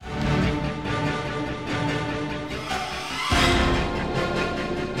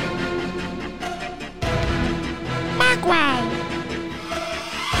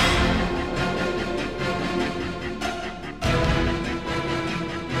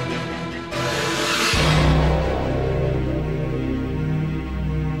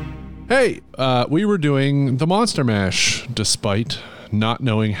Hey, we were doing the Monster Mash despite not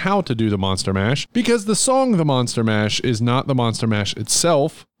knowing how to do the Monster Mash, because the song The Monster Mash is not the Monster Mash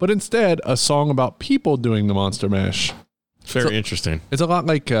itself, but instead a song about people doing the Monster Mash. Very interesting. It's a lot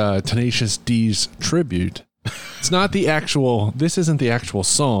like Tenacious D's tribute. It's not the actual, this isn't the actual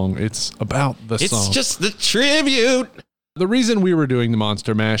song, it's about the song. It's just the tribute. The reason we were doing the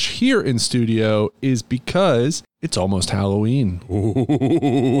Monster Mash here in studio is because it's almost Halloween.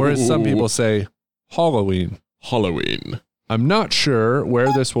 Or as some people say, Halloween. Halloween. I'm not sure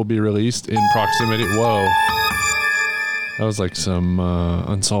where this will be released in proximity. Whoa. That was like some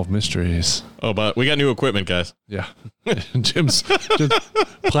unsolved mysteries. Oh, but we got new equipment, guys. Yeah. Jim's just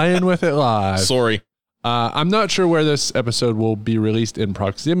playing with it live. Sorry. I'm not sure where this episode will be released in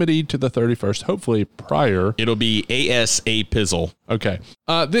proximity to the 31st, hopefully prior. It'll be ASA Pizzle. Okay.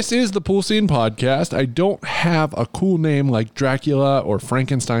 This is the Pool Scene Podcast. I don't have a cool name like Dracula or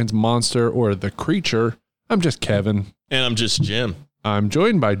Frankenstein's Monster or The Creature. I'm just Kevin. And I'm just Jim. I'm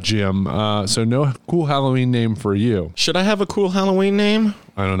joined by Jim, so no cool Halloween name for you. Should I have a cool Halloween name?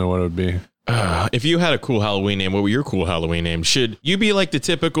 I don't know what it would be. If you had a cool Halloween name, what would your cool Halloween name? Should you be like the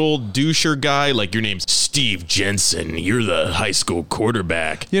typical doucher guy, like your name's Steve Jensen, you're the high school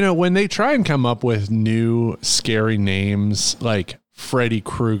quarterback? You know, when they try and come up with new scary names, like Freddy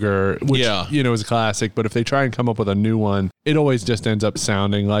Krueger, which, you know, is a classic, but if they try and come up with a new one, it always just ends up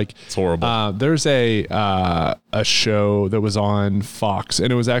sounding like it's horrible. There's a show that was on Fox,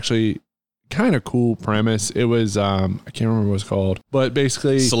 and it was actually kind of cool premise. It was I can't remember what it was called, but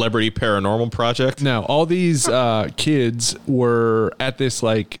basically Celebrity Paranormal Project. No, all these kids were at this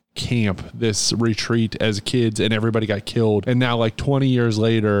like camp, this retreat as kids, and everybody got killed, and now like 20 years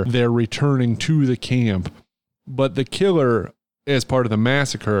later they're returning to the camp, but the killer as part of the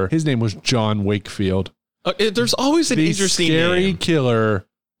massacre, his name was John Wakefield. There's always an interesting scary name. Killer,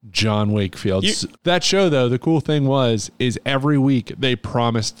 John Wakefield. That show, though, the cool thing is every week they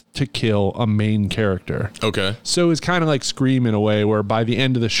promised to kill a main character. Okay. So it's kind of like Scream in a way, where by the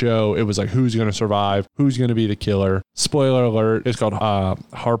end of the show, it was like, who's going to survive? Who's going to be the killer? Spoiler alert, it's called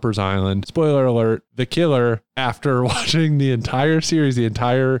Harper's Island. Spoiler alert, the killer, after watching the entire series, the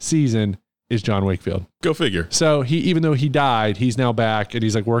entire season, is John Wakefield. Go figure. So even though he died, he's now back, and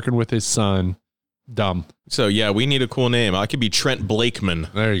he's like working with his son. Dumb. So yeah, we need a cool name. I could be Trent Blakeman.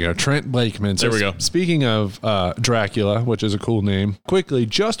 There you go. Trent Blakeman. So there we go. Speaking of Dracula, which is a cool name, quickly,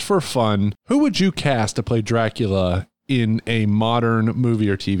 just for fun, who would you cast to play Dracula in a modern movie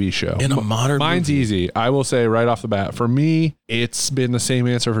or TV show? In a modern Mine's movie? easy. I will say right off the bat, for me, it's been the same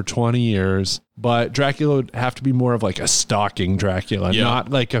answer for 20 years, but Dracula would have to be more of like a stalking Dracula, not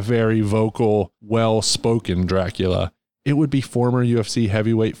like a very vocal, well-spoken Dracula. It would be former UFC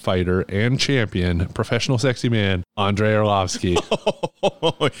heavyweight fighter and champion, professional sexy man, Andrei Arlovsky.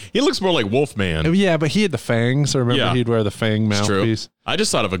 He looks more like Wolfman. Yeah, but he had the fangs, so remember he'd wear the fang mouthpiece. I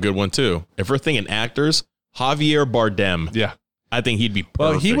just thought of a good one too. If we're thinking actors, Javier Bardem. Yeah. I think he'd be perfect.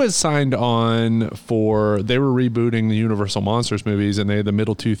 Well, he was signed on for, they were rebooting the Universal Monsters movies, and they had the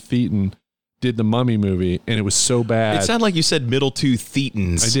Middletooth Thetan did the Mummy movie, and it was so bad. It sounded like you said Middletooth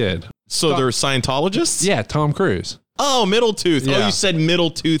Thetans. I did. So they're Scientologists? Yeah, Tom Cruise. Oh, Middletooth. Yeah. Oh, you said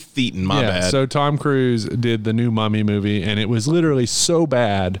Middletooth Thetan. My bad. So Tom Cruise did the new Mummy movie, and it was literally so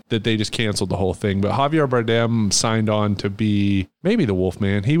bad that they just canceled the whole thing. But Javier Bardem signed on to be maybe the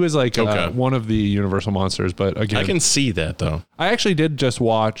Wolfman. He was like one of the Universal Monsters, but again, I can see that though. I actually did just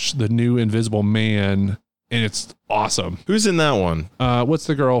watch the new Invisible Man, and it's awesome. Who's in that one? What's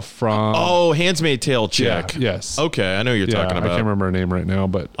the girl from? Oh, Handmaid's Tale chick. Yeah, yes. Okay, I know who you're talking about. I can't remember her name right now,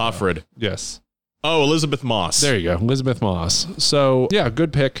 but Offred. Yes. Oh, Elizabeth Moss. There you go, Elizabeth Moss. So yeah,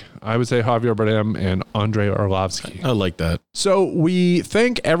 good pick. I would say Javier Bardem and Andrei Arlovsky. I like that. So we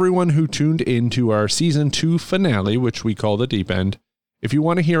thank everyone who tuned in to our season 2 finale, which we call The Deep End. If you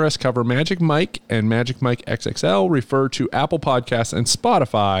want to hear us cover Magic Mike and Magic Mike XXL, refer to Apple Podcasts and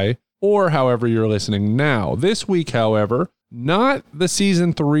Spotify, or however you're listening now. This week, however, not the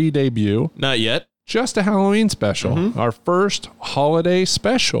season 3 debut. Not yet. Just a Halloween special. Our first holiday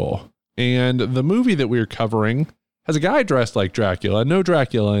special. And the movie that we're covering has a guy dressed like Dracula, no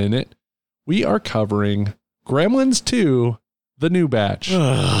Dracula in it. We are covering Gremlins 2, The New Batch.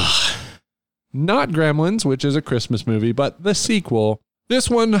 Not Gremlins, which is a Christmas movie, but the sequel. This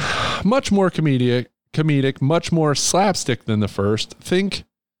one, much more comedic, much more slapstick than the first. Think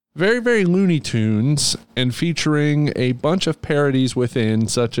very, very Looney Tunes, and featuring a bunch of parodies within,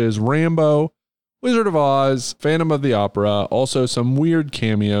 such as Rambo, Wizard of Oz, Phantom of the Opera, also some weird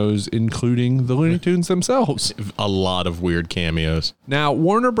cameos, including the Looney Tunes themselves. A lot of weird cameos. Now,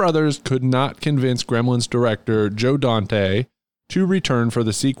 Warner Brothers could not convince Gremlins director Joe Dante to return for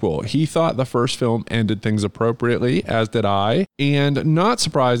the sequel. He thought the first film ended things appropriately, as did I, and not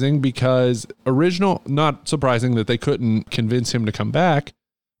surprising not surprising that they couldn't convince him to come back,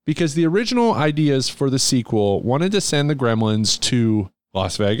 because the original ideas for the sequel wanted to send the Gremlins to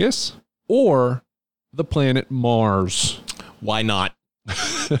Las Vegas or the planet Mars. Why not?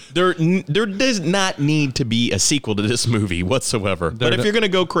 There does not need to be a sequel to this movie whatsoever. But if you're going to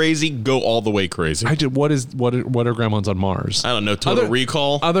go crazy, go all the way crazy. What are Gremlins on Mars? I don't know. Total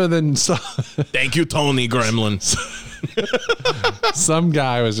Recall. Other than Thank you, Tony Gremlins. Some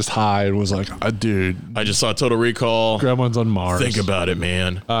guy was just high and was like, dude, I just saw Total Recall. Gremlins on Mars. Think about it,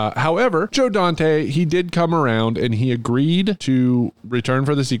 man. However, Joe Dante, he did come around and he agreed to return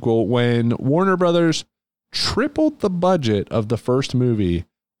for the sequel when Warner Brothers tripled the budget of the first movie.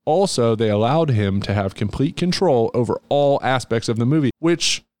 Also, they allowed him to have complete control over all aspects of the movie,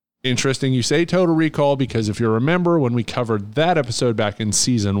 which, interesting you say Total Recall, because if you remember when we covered that episode back in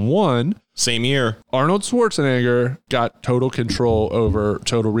season 1, same year, Arnold Schwarzenegger got total control over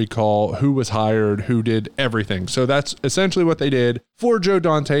Total Recall, who was hired, who did everything. So that's essentially what they did for Joe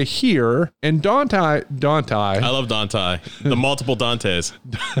Dante here. And Dante. I love Dante. The multiple Dantes.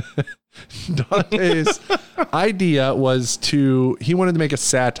 Dante's idea was he wanted to make a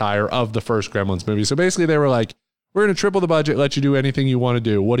satire of the first Gremlins movie. So basically they were like, we're going to triple the budget, let you do anything you want to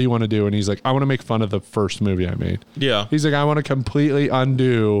do. What do you want to do? And he's like, I want to make fun of the first movie I made. Yeah. He's like, I want to completely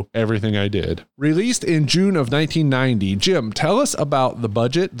undo everything I did. Released in June of 1990. Jim, tell us about the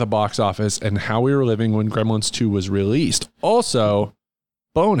budget, the box office, and how we were living when Gremlins 2 was released. Also,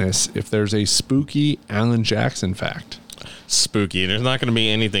 bonus, if there's a spooky Alan Jackson fact. Spooky. There's not going to be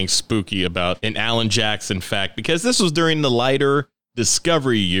anything spooky about an Alan Jackson fact, because this was during the lighter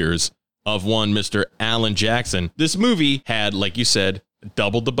Discovery years of one Mr. Alan Jackson. This movie had, like you said,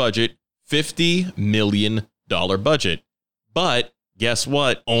 doubled the budget, $50 million budget. But guess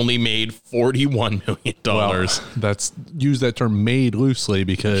what? Only made $41 million. Well, use that term made loosely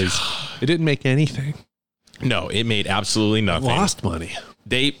because it didn't make anything. No, it made absolutely nothing. Lost money.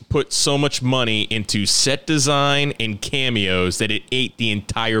 They put so much money into set design and cameos that it ate the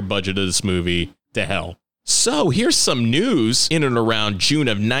entire budget of this movie to hell. So here's some news in and around June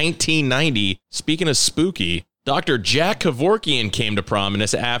of 1990. Speaking of spooky, Dr. Jack Kevorkian came to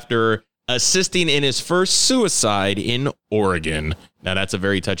prominence after assisting in his first suicide in Oregon. Now, that's a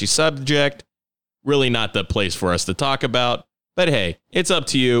very touchy subject. Really not the place for us to talk about. But hey, it's up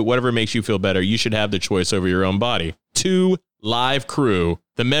to you. Whatever makes you feel better. You should have the choice over your own body. 2 live crew.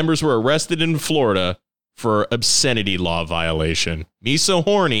 The members were arrested in Florida for obscenity law violation. Me so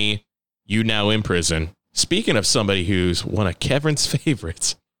horny, you now in prison. Speaking of somebody who's one of Kevin's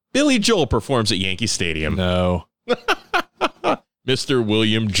favorites, Billy Joel performs at Yankee Stadium. No. Mr.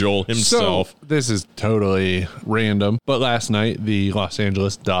 William Joel himself. So, this is totally random, but last night, the Los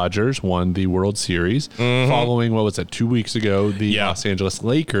Angeles Dodgers won the World Series. Following, 2 weeks ago, the Los Angeles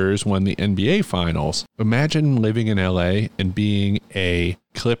Lakers won the NBA Finals. Imagine living in LA and being a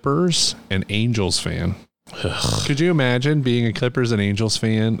Clippers and Angels fan. Could you imagine being a Clippers and Angels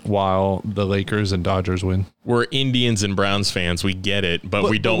fan while the Lakers and Dodgers win? We're Indians and Browns fans. We get it, but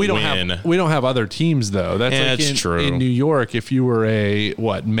we don't win. We don't have other teams, though. That's true. In New York, if you were a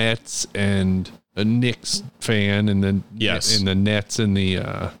Mets and a Knicks fan, and then in the Nets and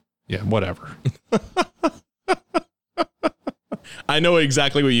the whatever. I know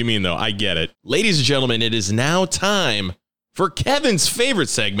exactly what you mean, though. I get it. Ladies and gentlemen, it is now time for Kevin's favorite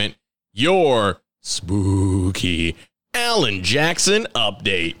segment, your spooky Alan Jackson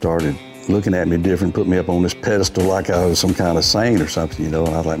update. Started looking at me different, put me up on this pedestal like I was some kind of saint or something, and I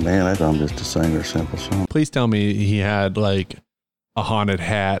was like, man, I'm just a singer, simple song. Please tell me he had like a haunted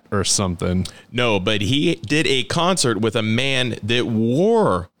hat or something. No, but he did a concert with a man that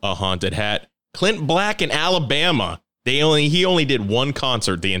wore a haunted hat. Clint Black in Alabama. He only did one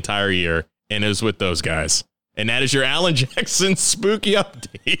concert the entire year, and it was with those guys. And that is your Alan Jackson spooky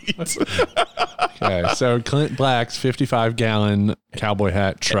update. Okay, so Clint Black's 55-gallon cowboy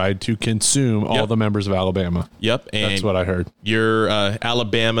hat tried to consume all the members of Alabama. Yep. And that's what I heard. Your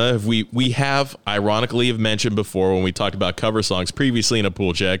Alabama, we have ironically have mentioned before when we talked about cover songs previously in a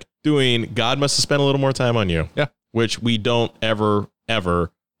pool check, doing God Must Have Spent a Little More Time on You. Yeah. Which we don't ever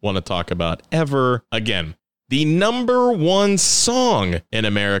want to talk about ever again. The number one song in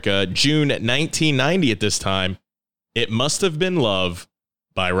America, June 1990 at this time, It Must Have Been Love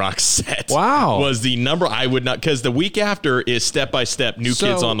by Roxette. Wow. Was the number, I would not, because the week after is Step by Step, New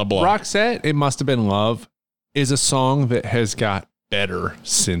Kids on the Block. Roxette, It Must Have Been Love, is a song that has got better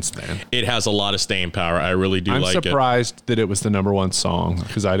since then. It has a lot of staying power. I really do like it. I'm surprised that it was the number one song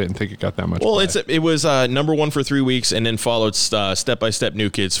because I didn't think it got that much play. It was number one for 3 weeks and then followed Step by Step New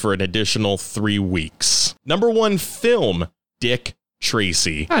Kids for an additional 3 weeks. Number one film, Dick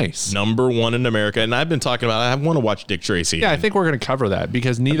Tracy. Nice. Number one in America. And I've been talking about, I want to watch Dick Tracy. Yeah, I think we're going to cover that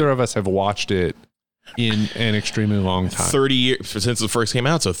because neither of us have watched it in an extremely long time. 30 years since it first came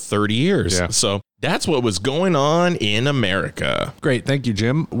out, so 30 years. Yeah. So that's what was going on in America. Great. Thank you,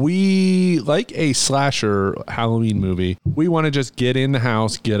 Jim. We like a slasher Halloween movie. We want to just get in the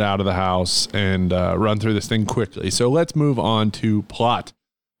house, get out of the house, and run through this thing quickly. So let's move on to plot.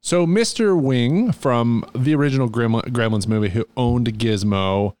 So Mr. Wing from the original Gremlins movie who owned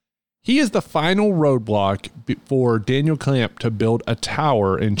Gizmo, he is the final roadblock for Daniel Clamp to build a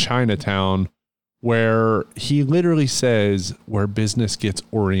tower in Chinatown where he literally says where business gets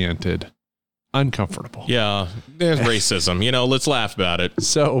oriented. Uncomfortable. Yeah, there's racism. Let's laugh about it.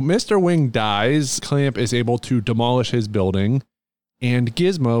 So Mr. Wing dies. Clamp is able to demolish his building. And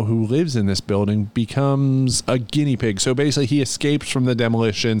Gizmo, who lives in this building, becomes a guinea pig. So basically he escapes from the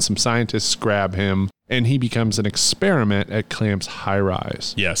demolition. Some scientists grab him and he becomes an experiment at Clamp's high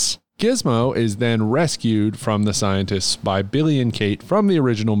rise. Yes. Gizmo is then rescued from the scientists by Billy and Kate from the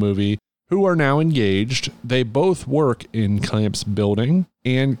original movie, who are now engaged. They both work in Clamp's building,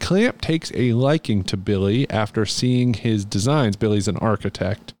 and Clamp takes a liking to Billy after seeing his designs. Billy's an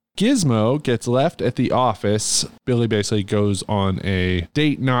architect. Gizmo gets left at the office. Billy basically goes on a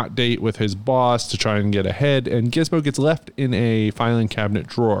not date with his boss to try and get ahead, and Gizmo gets left in a filing cabinet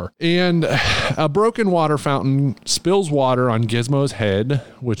drawer. And a broken water fountain spills water on Gizmo's head,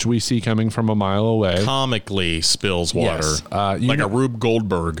 which we see coming from a mile away. Comically spills water. Yes. Like a Rube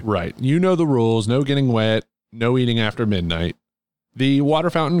Goldberg. Right. You know the rules. No getting wet. No eating after midnight. The water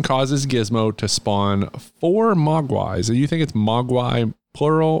fountain causes Gizmo to spawn 4 mogwais. You think it's mogwai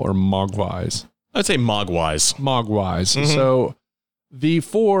plural or mogwais? I'd say mogwais. Mogwais. Mm-hmm. So the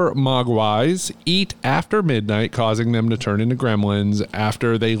 4 mogwais eat after midnight, causing them to turn into gremlins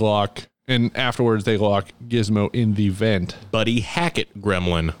afterwards they lock Gizmo in the vent. Buddy Hackett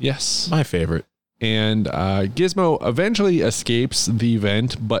gremlin. Yes. My favorite. And Gizmo eventually escapes the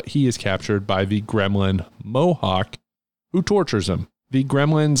vent, but he is captured by the gremlin Mohawk, who tortures him. The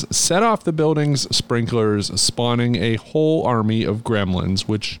gremlins set off the building's sprinklers, spawning a whole army of gremlins,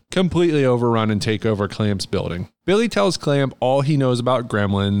 which completely overrun and take over Clamp's building. Billy tells Clamp all he knows about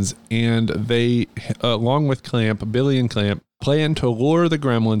gremlins, and they, along with Clamp, Billy and Clamp, plan to lure the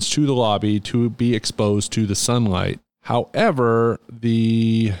gremlins to the lobby to be exposed to the sunlight. However,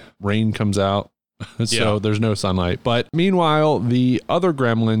 the rain comes out. So there's no sunlight. But meanwhile, the other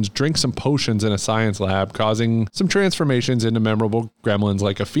gremlins drink some potions in a science lab, causing some transformations into memorable gremlins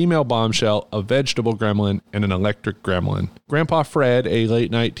like a female bombshell, a vegetable gremlin, and an electric gremlin. Grandpa Fred, a late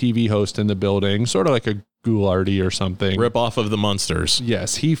night TV host in the building, sort of like a Ghoulardi or something. Rip off of the Munsters.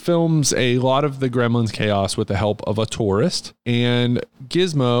 Yes, he films a lot of the gremlins' chaos with the help of a tourist. And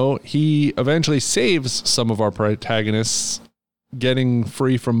Gizmo, he eventually saves some of our protagonists, getting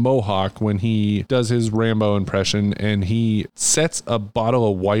free from Mohawk when he does his Rambo impression, and he sets a bottle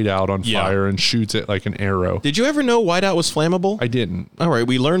of Whiteout on fire and shoots it like an arrow. Did you ever know Whiteout was flammable? I didn't. All right,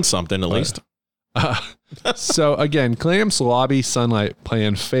 we learned something at least. So again, Clamp's lobby sunlight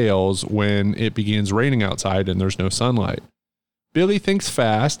plan fails when it begins raining outside and there's no sunlight. Billy thinks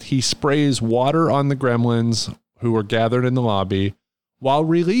fast. He sprays water on the gremlins who are gathered in the lobby, while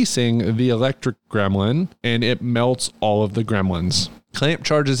releasing the electric gremlin, and it melts all of the gremlins. Clamp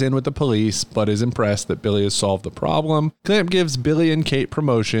charges in with the police, but is impressed that Billy has solved the problem. Clamp gives Billy and Kate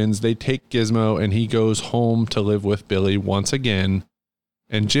promotions. They take Gizmo, and he goes home to live with Billy once again.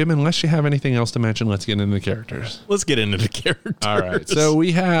 And Jim, unless you have anything else to mention, let's get into the characters. Let's get into the characters. All right. So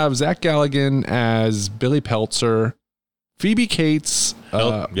we have Zach Galligan as Billy Peltzer. Phoebe Cates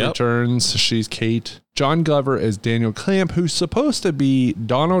returns. She's Kate. John Glover as Daniel Clamp, who's supposed to be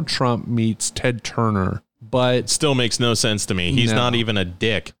Donald Trump meets Ted Turner, but still makes no sense to me. He's not even a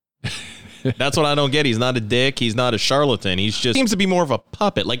dick. That's what I don't get. He's not a dick. He's not a charlatan. He's just seems to be more of a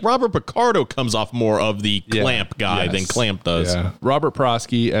puppet. Like Robert Picardo comes off more of the Clamp guy than Clamp does. Yeah. Robert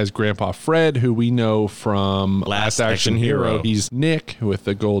Prosky as Grandpa Fred, who we know from Last Action Hero. He's Nick with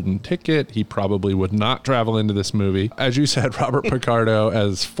the golden ticket. He probably would not travel into this movie. As you said, Robert Picardo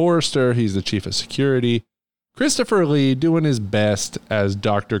as Forrester. He's the chief of security. Christopher Lee doing his best as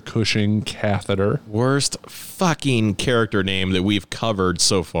Dr. Cushing Catheter. Worst fucking character name that we've covered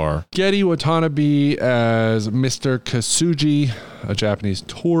so far. Getty Watanabe as Mr. Kasuji, a Japanese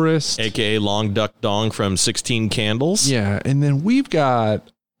tourist. AKA Long Duck Dong from 16 Candles. Yeah, and then we've got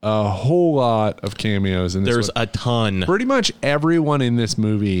a whole lot of cameos in this There's one. a ton. Pretty much everyone in this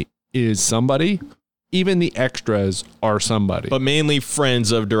movie is somebody. Even the extras are somebody. But mainly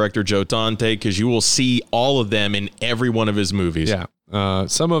friends of director Joe Dante, because you will see all of them in every one of his movies. Yeah.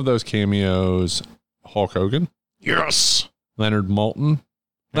 Some of those cameos, Hulk Hogan. Yes. Leonard Maltin.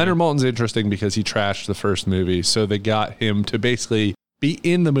 Leonard Maltin's interesting because he trashed the first movie. So they got him to basically be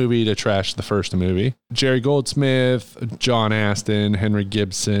in the movie to trash the first movie. Jerry Goldsmith, John Astin, Henry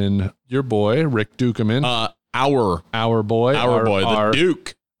Gibson, your boy, Rick Dukeman. Our boy, the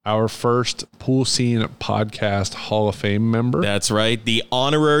Duke. Our first Pool Scene Podcast Hall of Fame member. That's right. The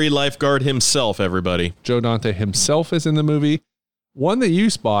honorary lifeguard himself, everybody. Joe Dante himself is in the movie. One that you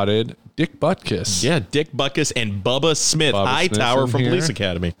spotted, Dick Butkus. Yeah, Dick Butkus and Bubba Smith, Hightower from Police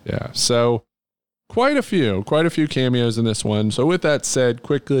Academy. Yeah, so quite a few cameos in this one. So with that said,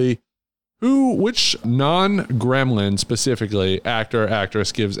 quickly, which non-Gremlin specifically, actor,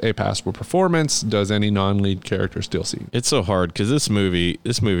 actress gives a passable performance? Does any non-lead character still see? It's so hard because this movie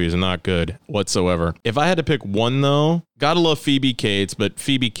is not good whatsoever. If I had to pick one though, gotta love Phoebe Cates, but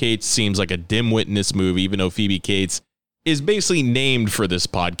Phoebe Cates seems like a dimwit in this movie, even though Phoebe Cates is basically named for this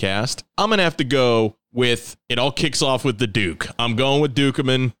podcast. I'm gonna have to go with, it all kicks off with the Duke. I'm going with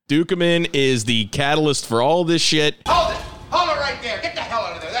Dukeman. Dukeman is the catalyst for all this shit. Hold it! Hold it right there! Get the hell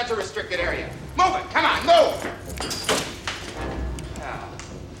out of there! That's a restricted area. Move it! Come on, move! Oh,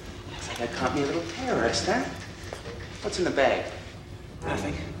 looks like I caught me a little terrorist, huh? What's in the bag?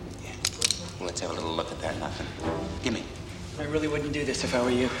 Nothing. Yeah. Well, let's have a little look at that nothing. Gimme. I really wouldn't do this if I were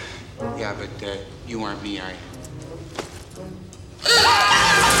you. Yeah, but you aren't me, are you?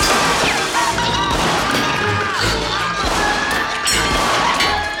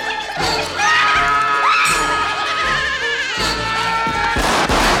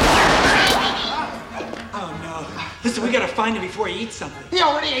 Oh, no. Listen, we gotta find him before he eats something. He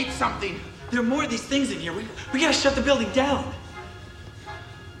already ate something. There are more of these things in here. We gotta shut the building down.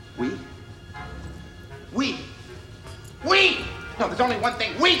 We? No, there's only one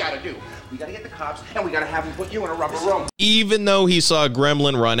thing we gotta do. We gotta get the cops, and we gotta have them put you in a rubber room. Even though he saw a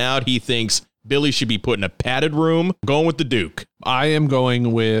gremlin run out, he thinks Billy should be put in a padded room. Going with the Duke. I am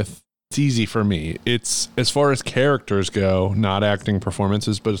going with, it's easy for me. It's, as far as characters go, not acting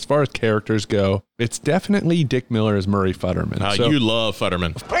performances, but as far as characters go, it's definitely Dick Miller as Murray Futterman. You love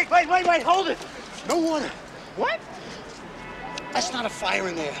Futterman. Wait, hold it. No water. What? That's not a fire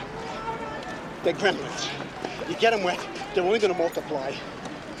in there. They're gremlins. You get them wet, they're only gonna multiply.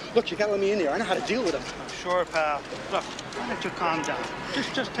 Look, you gotta let me in there. I know how to deal with them. Sure, pal. Look, why don't you calm down?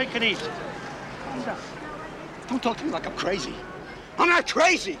 Just take it easy. Calm down. Don't talk to me like I'm crazy. I'm not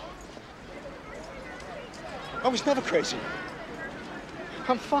crazy. I was never crazy.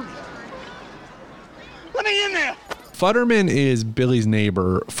 I'm fine. Let me in there. Futterman is Billy's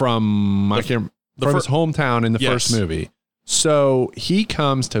neighbor from his hometown in the first movie. So he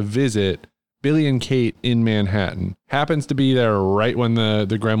comes to visit Billy and Kate in Manhattan. Happens to be there right when the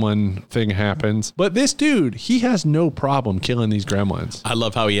gremlin thing happens. But this dude, he has no problem killing these gremlins. I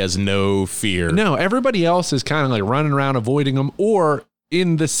love how he has no fear. No, everybody else is kind of like running around avoiding them. Or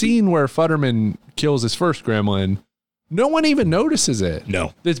in the scene where Futterman kills his first gremlin, no one even notices it.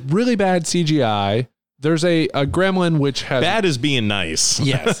 No. It's really bad CGI. There's a gremlin which has... Bad is being nice.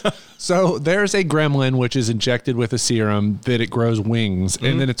 Yes. So there's a gremlin which is injected with a serum that it grows wings. Mm-hmm.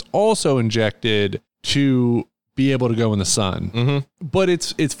 And then it's also injected to be able to go in the sun. Mm-hmm. But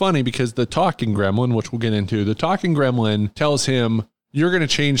it's funny because the talking gremlin, which we'll get into, the talking gremlin tells him, you're going to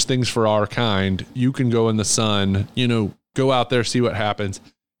change things for our kind. You can go in the sun, go out there, see what happens.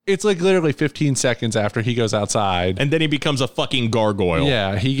 It's like literally 15 seconds after he goes outside. And then he becomes a fucking gargoyle.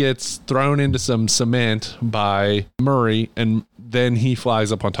 Yeah, he gets thrown into some cement by Murray, and then he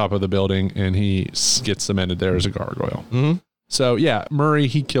flies up on top of the building, and he gets cemented there as a gargoyle. Mm-hmm. So, yeah, Murray,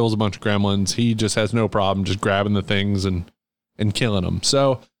 he kills a bunch of gremlins. He just has no problem just grabbing the things and killing them.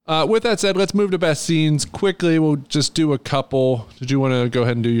 So, with that said, let's move to best scenes. Quickly, we'll just do a couple. Did you want to go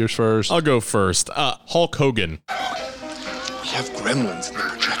ahead and do yours first? I'll go first. Hulk Hogan. We have gremlins in the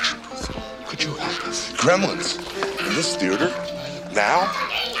projection booth. Could you help us? Gremlins? In this theater? Now?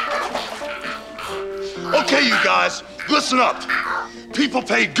 Okay, you guys, listen up. People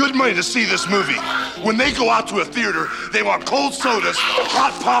pay good money to see this movie. When they go out to a theater, they want cold sodas,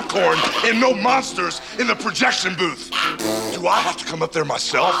 hot popcorn, and no monsters in the projection booth. Do I have to come up there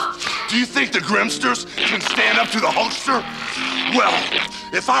myself? Do you think the Grimsters can stand up to the Hulkster? Well,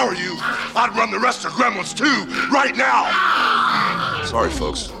 if I were you, I'd run the rest of Gremlins too, right now. Sorry,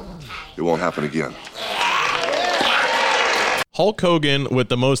 folks. It won't happen again. Hulk Hogan with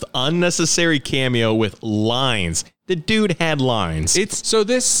the most unnecessary cameo with lines. The dude had lines. It's so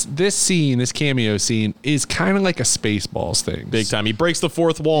this scene, this cameo scene, is kind of like a Spaceballs thing. Big time. He breaks the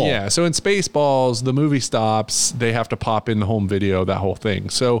fourth wall. Yeah. So in Spaceballs, the movie stops. They have to pop in the home video, that whole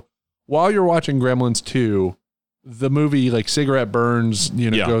thing. So while you're watching Gremlins 2, the movie, like cigarette burns,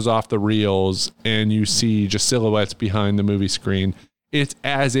 goes off the reels, and you see just silhouettes behind the movie screen. It's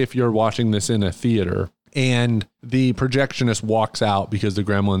as if you're watching this in a theater, and the projectionist walks out because the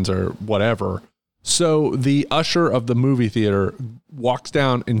Gremlins are whatever. So the usher of the movie theater walks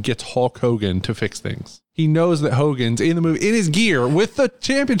down and gets Hulk Hogan to fix things. He knows that Hogan's in the movie, in his gear, with the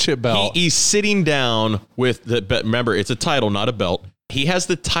championship belt. He's sitting down with the, remember, it's a title, not a belt. He has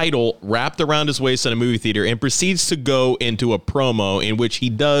the title wrapped around his waist in a movie theater and proceeds to go into a promo in which he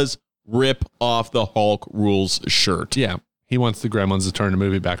does rip off the Hulk Rules shirt. Yeah. He wants the Gremlins to turn the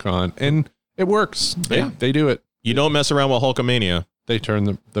movie back on, and it works. They do it. You don't mess around with Hulkamania. They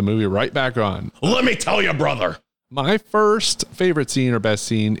turn the movie right back on. Let me tell you, brother. My first favorite scene or best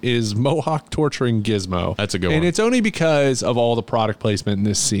scene is Mohawk torturing Gizmo. That's a good one. And it's only because of all the product placement in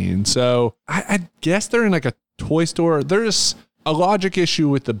this scene. So I guess they're in like a toy store. There's a logic issue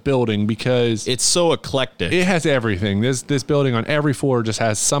with the building because it's so eclectic. It has everything. This building on every floor just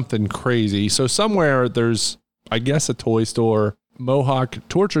has something crazy. So somewhere there's, I guess, a toy store. Mohawk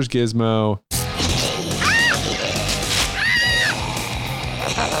tortures Gizmo.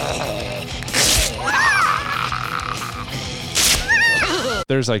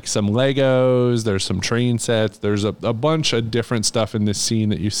 There's like some Legos, there's some train sets, there's a bunch of different stuff in this scene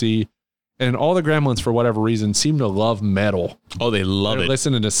that you see. And all the Gremlins, for whatever reason, seem to love metal. Oh, they love it.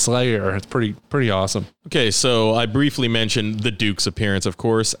 Listening to Slayer. It's pretty awesome. Okay, so I briefly mentioned the Duke's appearance, of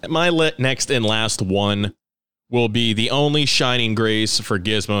course. My next and last one will be the only shining grace for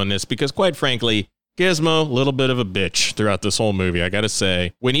Gizmo in this, because quite frankly, Gizmo, a little bit of a bitch throughout this whole movie, I gotta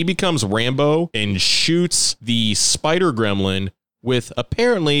say. When he becomes Rambo and shoots the spider gremlin with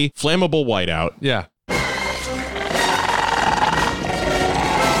apparently flammable whiteout. Yeah.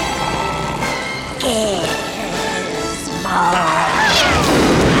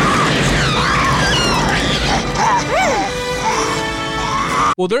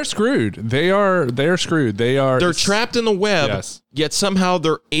 Well, they're screwed. They're screwed. They're trapped in the web. Yes. Yet somehow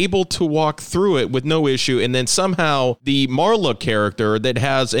they're able to walk through it with no issue. And then somehow the Marla character that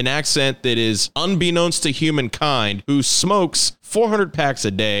has an accent that is unbeknownst to humankind, who smokes 400 packs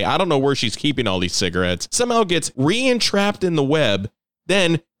a day, I don't know where she's keeping all these cigarettes, somehow gets re-entrapped in the web.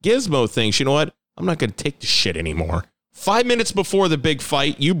 Then Gizmo thinks, you know what? I'm not going to take this shit anymore. 5 minutes before the big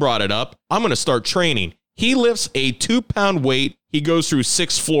fight, you brought it up, I'm going to start training. He lifts a 2-pound weight. He goes through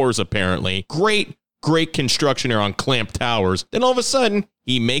 6 floors, apparently. Great construction here on Clamp Towers. Then all of a sudden,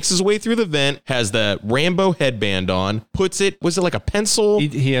 he makes his way through the vent, has the Rambo headband on, puts it, was it like a pencil?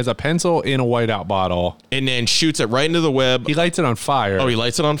 He has a pencil in a whiteout bottle. And then shoots it right into the web. He lights it on fire. Oh, he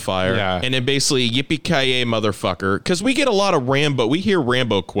lights it on fire. Yeah. And then basically, yippee-ki-yay, motherfucker. Because we get a lot of Rambo. We hear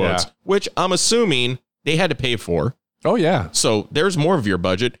Rambo quotes, which I'm assuming they had to pay for. Oh, yeah. So there's more of your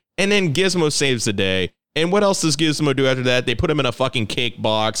budget. And then Gizmo saves the day. And what else does Gizmo do after that? They put him in a fucking cake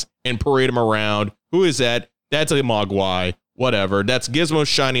box and parade him around. Who is that? That's a Mogwai. Whatever. That's Gizmo's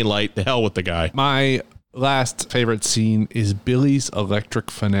shining light. The hell with the guy. My last favorite scene is Billy's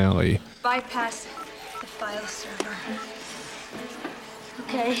electric finale. Bypass the file server.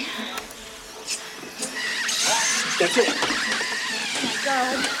 Okay. That's it. Oh,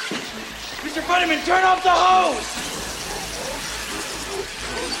 God. Mr. Butterman, turn off the hose!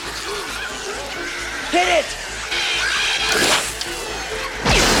 Hit it!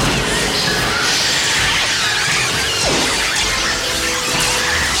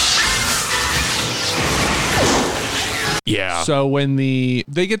 Yeah. So when they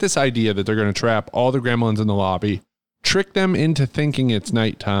get this idea that they're going to trap all the Gremlins in the lobby, trick them into thinking it's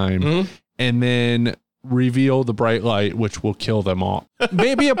nighttime, and then reveal the bright light, which will kill them all.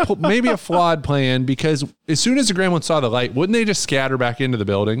 Maybe a flawed plan, because as soon as the Gremlins saw the light, wouldn't they just scatter back into the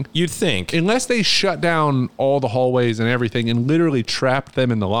building? You'd think. Unless they shut down all the hallways and everything and literally trapped them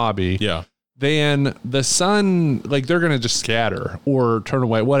in the lobby. Yeah. Then the sun, like, they're going to just scatter or turn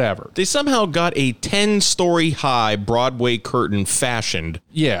away, whatever. They somehow got a 10-story high Broadway curtain fashioned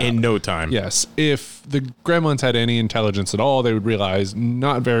in no time. Yes. If the Gremlins had any intelligence at all, they would realize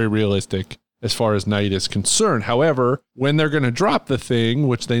not very realistic as far as night is concerned. However, when they're going to drop the thing,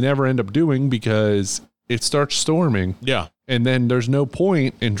 which they never end up doing because it starts storming. Yeah. And then there's no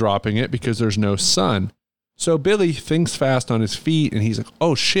point in dropping it because there's no sun. So Billy thinks fast on his feet and he's like,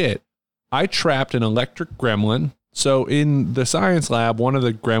 oh shit, I trapped an electric gremlin. So in the science lab, one of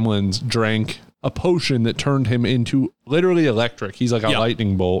the gremlins drank a potion that turned him into literally electric. He's like a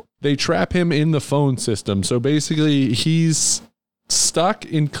lightning bolt. They trap him in the phone system. So basically he's stuck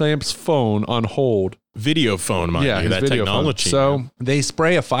in Clamp's phone on hold. Video phone, mind you, that technology. So they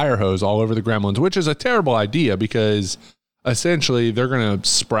spray a fire hose all over the gremlins, which is a terrible idea because essentially they're going to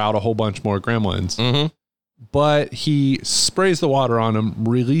sprout a whole bunch more gremlins. Mm-hmm. But he sprays the water on them,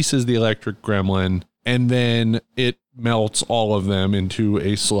 releases the electric gremlin, and then it melts all of them into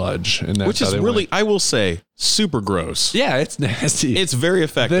a sludge. And that's which is really, I will say, super gross. Yeah, it's nasty. It's very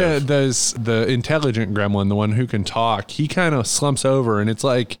effective. The intelligent gremlin, the one who can talk, he kind of slumps over, and it's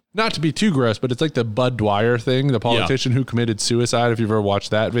like, not to be too gross, but it's like the Bud Dwyer thing, the politician who committed suicide, if you've ever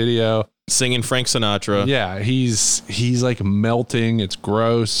watched that video. Singing Frank Sinatra. Yeah, he's like melting. It's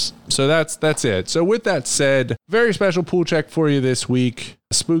gross. So that's it. So with that said, very special pool check for you this week.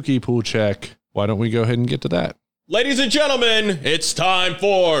 Spooky pool check. Why don't we go ahead and get to that? Ladies and gentlemen, it's time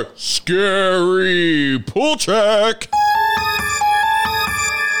for Scary Pool Check.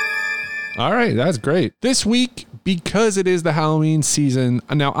 All right, that's great. This week, because it is the Halloween season,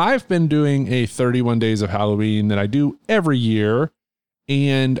 now I've been doing a 31 Days of Halloween that I do every year,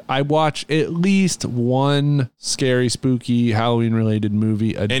 and I watch at least one scary, spooky, Halloween-related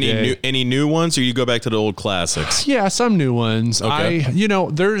movie a day. Any new ones, or you go back to the old classics? Yeah, some new ones. Okay.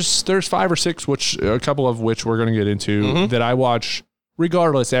 There's 5 or 6, which a couple of which we're going to get into that I watch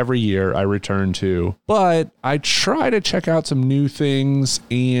regardless every year. I return to, but I try to check out some new things,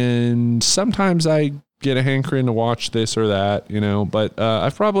 and sometimes I get a hankering to watch this or that. But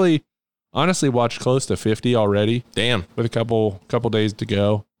I've probably honestly watched close to 50 already. Damn. With a couple days to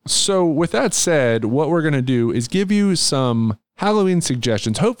go. So with that said, what we're going to do is give you some Halloween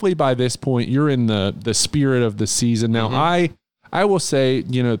suggestions. Hopefully by this point, you're in the spirit of the season. Now, I will say,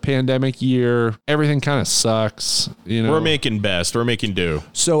 pandemic year, everything kind of sucks. We're making best. We're making do.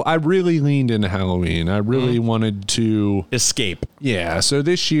 So I really leaned into Halloween. I really wanted to escape. Yeah. So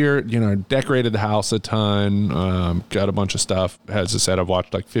this year, decorated the house a ton. Got a bunch of stuff. As I said, I've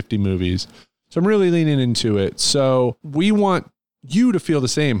watched like 50 movies. So I'm really leaning into it. So we want you to feel the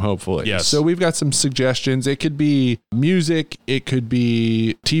same, hopefully. Yes. So we've got some suggestions. It could be music. It could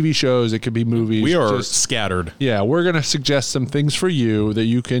be TV shows. It could be movies. We are scattered. Yeah. We're going to suggest some things for you that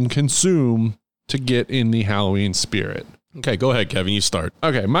you can consume to get in the Halloween spirit. Okay, go ahead, Kevin. You start.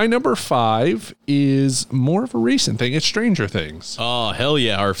 Okay, my number 5 is more of a recent thing. It's Stranger Things. Oh, hell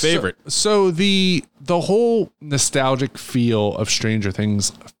yeah, our favorite. So the whole nostalgic feel of Stranger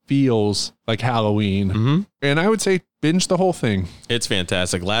Things feels like Halloween. And I would say binge the whole thing. It's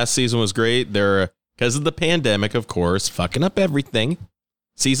fantastic. Last season was great. They're, because of the pandemic, of course, fucking up everything.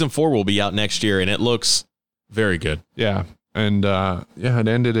 Season 4 will be out next year, and it looks very good. Yeah. And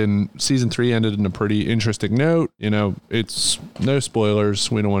season 3 ended in a pretty interesting note. It's no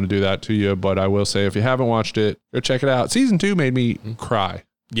spoilers. We don't want to do that to you, but I will say if you haven't watched it, go check it out. Season 2 made me cry.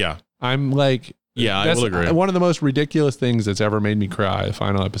 Yeah. I'm like, I will agree. One of the most ridiculous things that's ever made me cry, the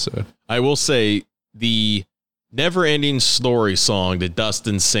final episode. I will say the Never Ending Story song that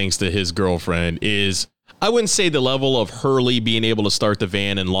Dustin sings to his girlfriend is, I wouldn't say the level of Hurley being able to start the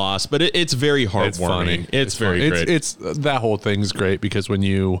van and Lost, but it's very heartwarming. It's funny. It's very great. It's that whole thing's great because when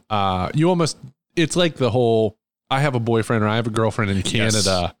you almost, it's like the whole, I have a boyfriend or I have a girlfriend in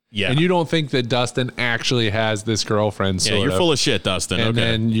Canada. Yeah. And you don't think that Dustin actually has this girlfriend. Yeah, you're full of shit, Dustin. And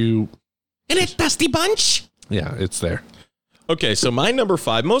then you. In it, Dusty Bunch? Yeah, it's there. Okay, so my number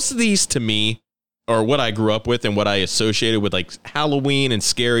 5, most of these to me are what I grew up with and what I associated with like Halloween and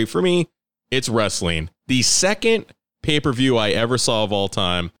scary. For me, it's wrestling. The second pay-per-view I ever saw of all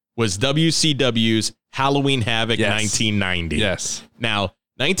time was WCW's Halloween Havoc 1990. Yes. Now,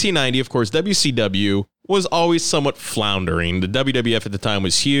 1990, of course, WCW was always somewhat floundering. The WWF at the time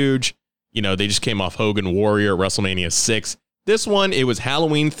was huge. They just came off Hogan Warrior at WrestleMania 6. This one, it was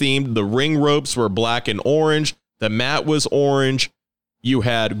Halloween themed. The ring ropes were black and orange. The mat was orange. You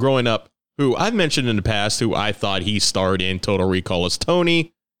had, growing up, who I've mentioned in the past, who I thought he starred in Total Recall as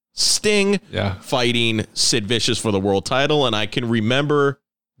Tony, Sting, fighting Sid Vicious for the world title. And I can remember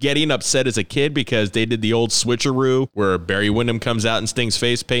getting upset as a kid because they did the old switcheroo where Barry Windham comes out in Sting's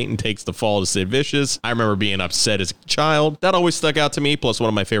face paint and takes the fall to Sid Vicious. I remember being upset as a child. That always stuck out to me. Plus, one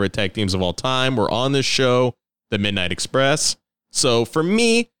of my favorite tag teams of all time were on this show, the Midnight Express. So for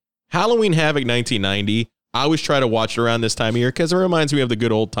me, Halloween Havoc 1990, I always try to watch it around this time of year because it reminds me of the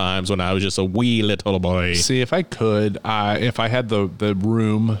good old times when I was just a wee little boy. See, if I could, if I had the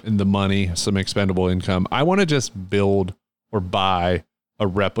room and the money, some expendable income, I want to just build or buy a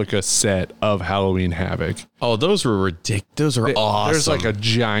replica set of Halloween Havoc. Oh, those were ridiculous. Those are awesome. There's like a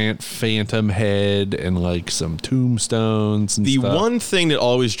giant phantom head and like some tombstones and the stuff. one thing that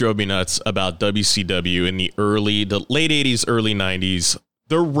always drove me nuts about WCW in the late 80s, early 90s,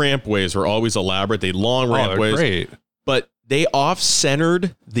 their rampways were always elaborate. They had long rampways. Great. But they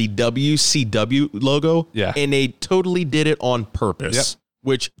off-centered the WCW logo. Yeah. And they totally did it on purpose. Yep.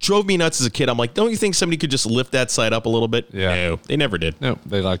 Which drove me nuts as a kid. I'm like, don't you think somebody could just lift that side up a little bit? Yeah. No, they never did. No,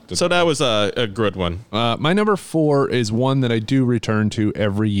 they liked it. So that was a good one. My number 4 is one that I do return to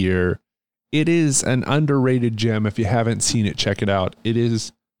every year. It is an underrated gem. If you haven't seen it, check it out. It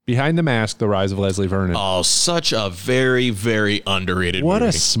is Behind the Mask, The Rise of Leslie Vernon. Oh, such a very, very underrated What movie.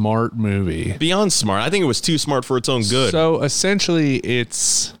 a smart movie. Beyond smart. I think it was too smart for its own good. So essentially,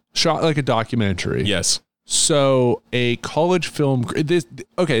 it's shot like a documentary. Yes. So a college film. This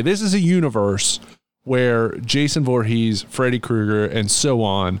is a universe where Jason Voorhees, Freddy Krueger, and so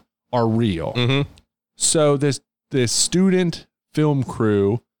on are real. Mm-hmm. So this student film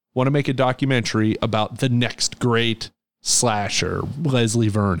crew want to make a documentary about the next great slasher, Leslie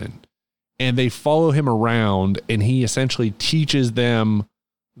Vernon, and they follow him around, and he essentially teaches them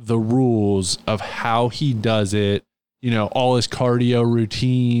the rules of how he does it. You know, all his cardio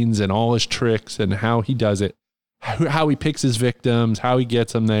routines and all his tricks and how he does it, how he picks his victims, how he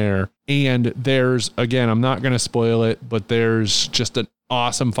gets them there. And there's, again, I'm not going to spoil it, but there's just an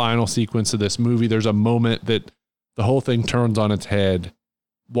awesome final sequence of this movie. There's a moment that the whole thing turns on its head.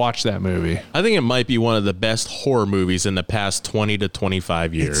 Watch that movie. I think it might be one of the best horror movies in the past 20 to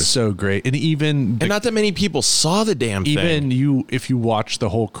 25 years. It's so great. And not that many people saw the damn thing. If you watch the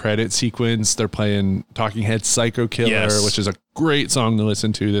whole credit sequence, they're playing Talking Heads Psycho Killer, Yes. which is a great song to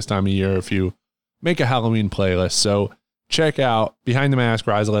listen to this time of year if you make a Halloween playlist. So check out Behind the Mask,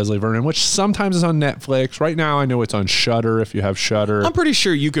 Rise of Leslie Vernon, which sometimes is on Netflix. Right now, I know it's on Shudder if you have Shudder. I'm pretty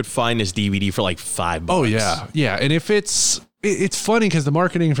sure you could find this DVD for like $5. Oh, yeah. Yeah. And if it's funny because the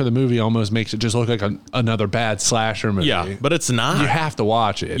marketing for the movie almost makes it just look like another bad slasher movie. Yeah, but it's not. You have to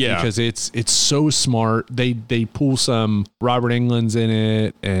watch it because it's so smart. They pull some Robert Englund's in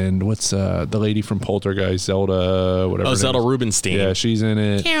it, and what's the lady from Poltergeist, Zelda, whatever. Oh, Zelda Rubinstein. Yeah, she's in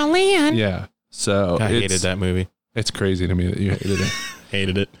it. Carol Ann. Yeah. So I hated that movie. It's crazy to me that you hated it.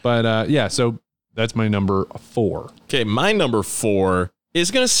 Hated it. But yeah, so that's my number 4. Okay, my number 4 is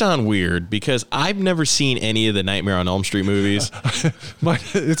going to sound weird because I've never seen any of the Nightmare on Elm Street movies.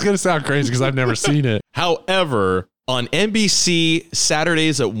 It's going to sound crazy because I've never seen it. However, on NBC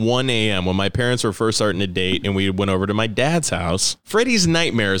Saturdays at 1 a.m. when my parents were first starting to date and we went over to my dad's house, Freddy's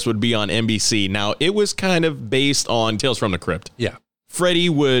Nightmares would be on NBC. Now, it was kind of based on Tales from the Crypt. Yeah. Freddy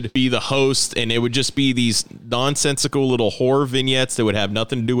would be the host, and it would just be these nonsensical little horror vignettes that would have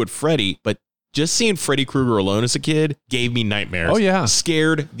nothing to do with Freddy. But just seeing Freddy Krueger alone as a kid gave me nightmares. Oh, yeah.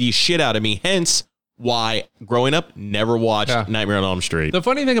 Scared the shit out of me. Hence why, growing up, never watched Nightmare on Elm Street. The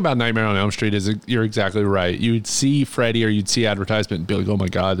funny thing about Nightmare on Elm Street is you're exactly right. You'd see Freddy or you'd see advertisement and be like, oh my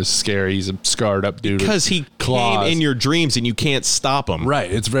God, this is scary. He's a scarred up dude. Because he came in your dreams and you can't stop him.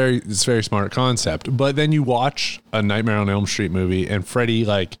 Right. It's very smart concept. But then you watch a Nightmare on Elm Street movie and Freddy,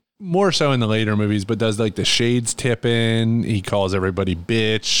 like, more so in the later movies, but does like the shades tip in. He calls everybody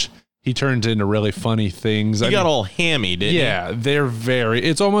bitch. He turns into really funny things. He got all hammy, didn't he? Yeah,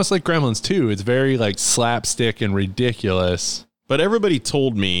 it's almost like Gremlins 2. It's very like slapstick and ridiculous. But everybody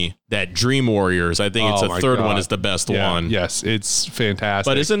told me that Dream Warriors, I think it's the third one, is the best one. Yes, it's fantastic.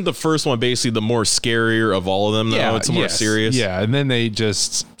 But isn't the first one basically the more scarier of all of them, though? Yeah, It's more serious? Yeah, and then they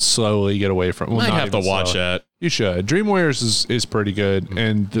just slowly get away from it. Might have to watch that. You should. Dream Warriors is pretty good.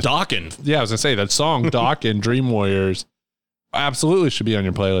 And Dawkins. Yeah, I was going to say, that song, Dawkins, Dream Warriors, absolutely should be on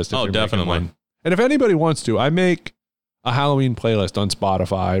your playlist. If Oh, you're definitely. making one. And if anybody wants to, I make a Halloween playlist on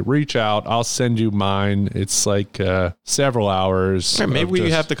Spotify. Reach out. I'll send you mine. It's like several hours. Maybe of we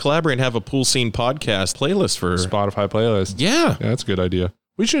just have to collaborate and have a Pool Scene podcast playlist for Spotify playlist. Yeah. That's a good idea.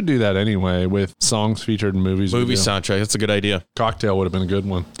 We should do that anyway with songs featured in movies. Movie soundtrack. That's a good idea. Cocktail would have been a good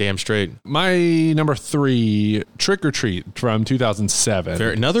one. Damn straight. My number 3, Trick or Treat from 2007.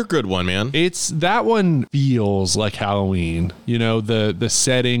 Another good one, man. That one feels like Halloween, you know, the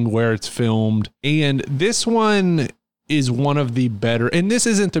setting where it's filmed. And this one is one of the better, and this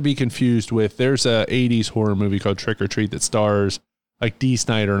isn't to be confused with, there's a 80s horror movie called Trick or Treat that stars like Dee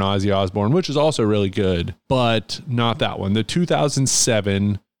Snider and Ozzy Osbourne, which is also really good, but not that one. The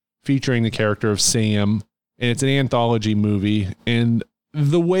 2007 featuring the character of Sam, and it's an anthology movie. And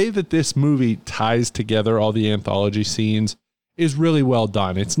the way that this movie ties together all the anthology scenes is really well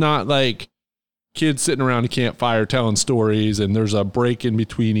done. It's not like kids sitting around a campfire telling stories and there's a break in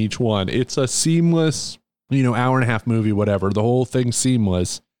between each one. It's a seamless hour and a half movie, whatever. The whole thing's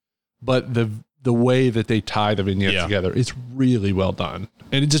seamless, but the way that they tie the vignettes together, it's really well done.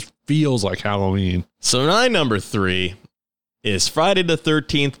 And it just feels like Halloween. So my number 3 is Friday the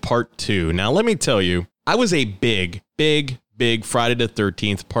 13th Part 2. Now, let me tell you, I was a big Friday the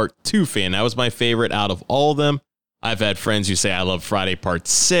 13th Part 2 fan. That was my favorite out of all of them. I've had friends who say I love Friday Part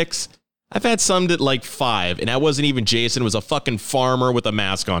 6. I've had some that like 5, and that wasn't even Jason. It was a fucking farmer with a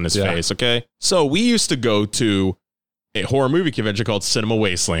mask on his face, okay? So we used to go to a horror movie convention called Cinema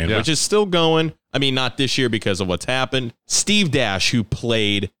Wasteland, which is still going. I mean, not this year because of what's happened. Steve Dash, who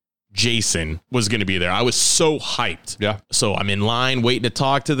played Jason, was going to be there. I was so hyped. Yeah. So I'm in line waiting to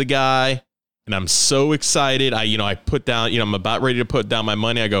talk to the guy, and I'm so excited. I put down, I'm about ready to put down my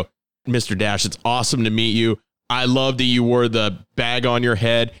money. I go, Mr. Dash, it's awesome to meet you. I love that you wore the bag on your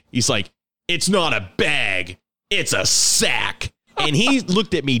head. He's like, it's not a bag, it's a sack. And he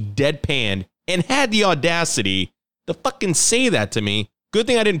looked at me deadpan and had the audacity to fucking say that to me. Good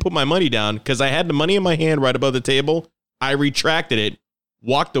thing I didn't put my money down because I had the money in my hand right above the table. I retracted it,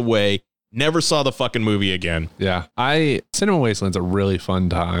 walked away, never saw the fucking movie again. Yeah. Cinema Wasteland's a really fun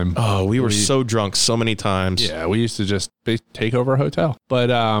time. Oh, we were so drunk so many times. Yeah, we used to just take over a hotel. But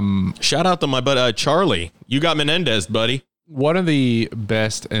shout out to my buddy Charlie. You got Menendez, buddy. One of the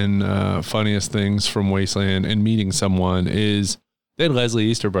best and funniest things from Wasteland and meeting someone is they had Leslie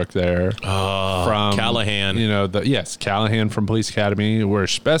Easterbrook there from Callahan. Callahan from Police Academy, where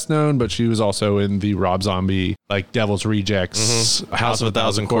she's best known, but she was also in the Rob Zombie, like Devil's Rejects, House of a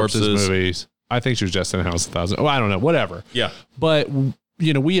Thousand Corpses movies. I think she was just in House of a Thousand. Oh, I don't know, whatever. Yeah. But,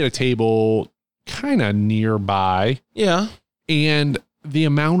 we had a table kind of nearby. Yeah. And the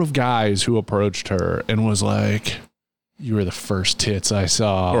amount of guys who approached her and was like, you were the first tits I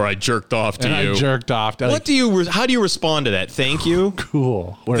saw. Or I jerked off to you. I jerked off. How do you respond to that? Thank you.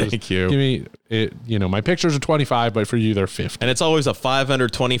 Cool. Thank you. Give me it. My pictures are 25, but for you, they're 50. And it's always a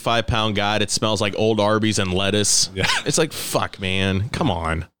 525-pound guy that smells like old Arby's and lettuce. Yeah. It's like, fuck, man. Come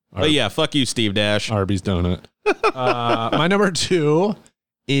on. But yeah, fuck you, Steve Dash. Arby's donut. My number 2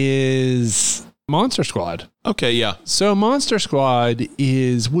 is Monster Squad. Okay, yeah. So Monster Squad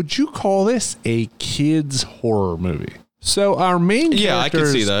is, would you call this a kids horror movie? So our main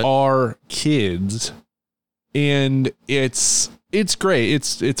characters are kids, and it's great.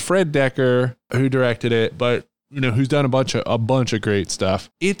 It's Fred Decker who directed it, but who's done a bunch of great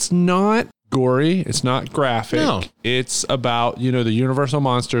stuff. It's not gory. It's not graphic. No. It's about, the Universal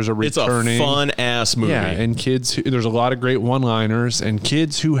monsters are returning. It's a fun ass movie. Yeah, and kids, there's a lot of great one-liners, and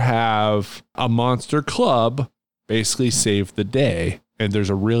kids who have a monster club basically save the day. And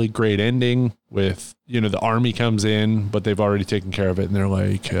there's a really great ending with, the army comes in, but they've already taken care of it. And they're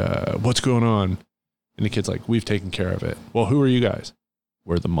like, what's going on? And the kid's like, we've taken care of it. Well, who are you guys?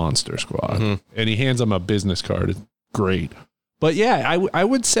 We're the Monster Squad. Mm-hmm. And he hands them a business card. It's great. But yeah, I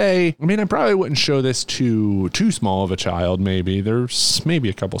would say, I probably wouldn't show this to too small of a child, maybe. There's maybe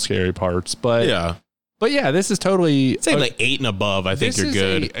a couple scary parts, but yeah, this is totally... Say like 8 and above, I think you're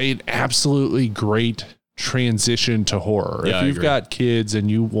good. An absolutely great transition to horror. Yeah, if you've got kids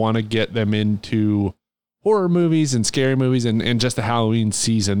and you want to get them into horror movies and scary movies and just the Halloween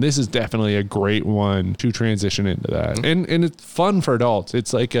season, this is definitely a great one to transition into that. Mm-hmm. And it's fun for adults.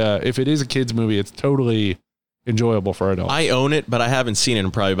 It's like if it is a kids movie, it's totally enjoyable for adults. I own it, but I haven't seen it in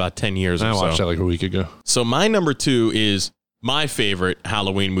probably about 10 years I watched that like a week ago. So my number 2 is my favorite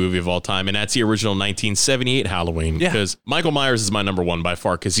Halloween movie of all time, and that's the original 1978 Halloween. Because Michael Myers is my number 1 by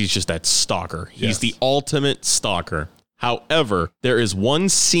far, because he's just that stalker. He's the ultimate stalker. However, there is one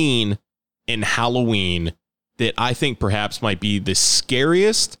scene in Halloween that I think perhaps might be the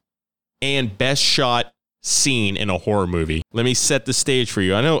scariest and best shot scene in a horror movie. Let me set the stage for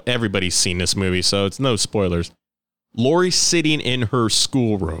you. I know everybody's seen this movie, so it's no spoilers. Lori's sitting in her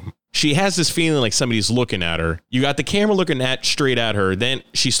schoolroom. She has this feeling like somebody's looking at her. You got the camera looking straight at her. Then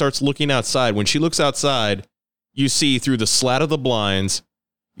she starts looking outside. When she looks outside, you see through the slat of the blinds,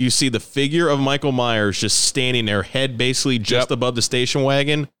 you see the figure of Michael Myers just standing there, head basically just above the station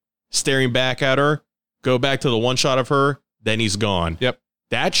wagon, staring back at her. Go back to the one shot of her, then he's gone. Yep.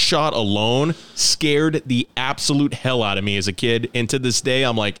 That shot alone scared the absolute hell out of me as a kid. And to this day,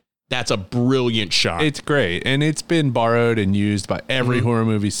 I'm like, that's a brilliant shot. It's great. And it's been borrowed and used by every horror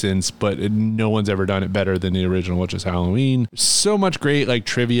movie since, but no one's ever done it better than the original, which is Halloween. So much great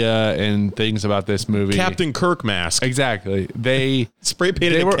trivia and things about this movie. Captain Kirk mask. Exactly. They spray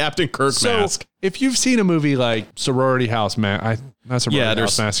painted a Captain Kirk mask. If you've seen a movie like Sorority House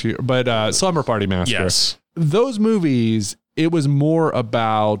Massacre, but Slumber Party Massacre. Yes. Those movies, it was more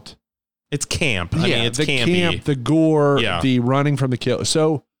about... It's camp. I mean, it's the campy. Camp, the gore, the running from the kill.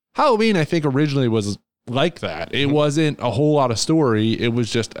 So Halloween, I think, originally was like that. It wasn't a whole lot of story. It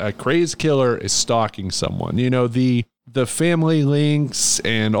was just a crazed killer is stalking someone. You know, the family links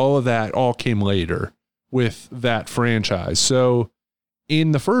and all of that all came later with that franchise. So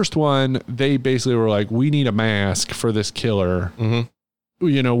in the first one, they basically were like, we need a mask for this killer,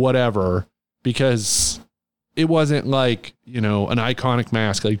 you know, whatever, because it wasn't like, you know, an iconic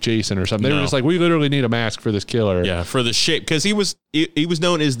mask like Jason or something. They were just like, we literally need a mask for this killer. Yeah, for the shape, because he was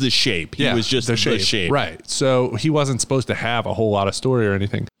known as the Shape. He was just the shape. Right. So he wasn't supposed to have a whole lot of story or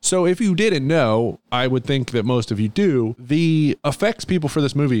anything. So if you didn't know, I would think that most of you do, the effects people for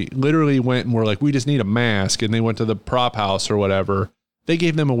this movie literally went and were like, we just need a mask. And they went to the prop house or whatever. They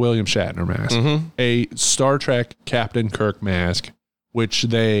gave them a William Shatner mask, a Star Trek Captain Kirk mask, which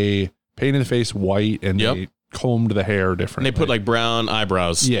they painted the face white and they combed the hair differently. And they put like brown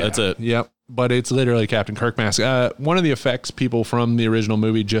eyebrows. Yeah. That's it. Yep. But it's literally Captain Kirk mask. One of the effects people from the original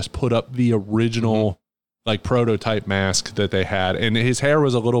movie just put up the original like prototype mask that they had. And his hair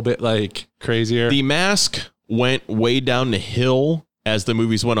was a little bit like crazier. The mask went way down the hill as the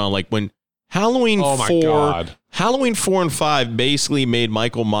movies went on. Like when Halloween 4 and 5 basically made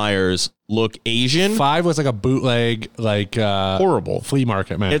Michael Myers look Asian. 5 was like a bootleg, like horrible flea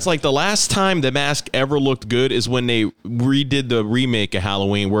market mask. It's like the last time the mask ever looked good is when they redid the remake of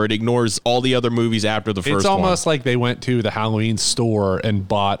Halloween, where it ignores all the other movies after the first one. It's almost like they went to the Halloween store and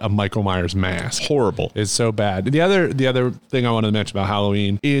bought a Michael Myers mask. Horrible. It's so bad. The other thing I wanted to mention about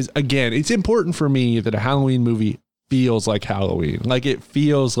Halloween is, again, it's important for me that a Halloween movie feels like Halloween. Like it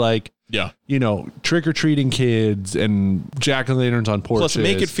feels like, you know, trick-or-treating kids and jack-o'-lanterns on porches. Plus,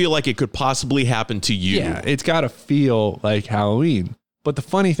 make it feel like it could possibly happen to you. Yeah, it's got to feel like Halloween. But the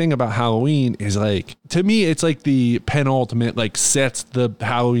funny thing about Halloween is, like, to me, it's like the penultimate, like, sets the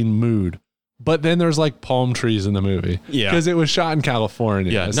Halloween mood. But then there's like palm trees in the movie. Yeah. Because it was shot in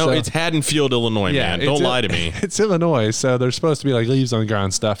California. Yeah. No, it's Haddonfield, Illinois, man. Don't lie to me. It's Illinois. So there's supposed to be like leaves on the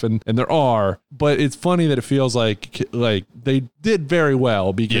ground stuff. And there are. But it's funny that it feels like they did very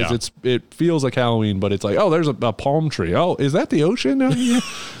well because it feels like Halloween, but it's like, oh, there's a palm tree. Oh, is that the ocean?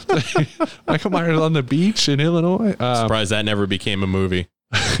 Michael Myers on the beach in Illinois. Surprised that never became a movie.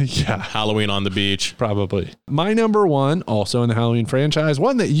 Yeah. Halloween on the beach. Probably. My number one, also in the Halloween franchise,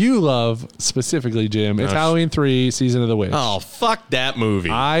 one that you love specifically, Jim, it's Halloween 3, Season of the Witch. Oh, fuck that movie.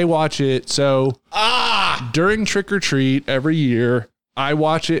 I watch it. So during Trick or Treat every year, I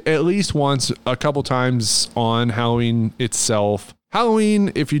watch it at least once, a couple times on Halloween itself.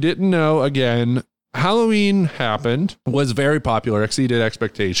 Halloween, if you didn't know, again, Halloween happened, was very popular, exceeded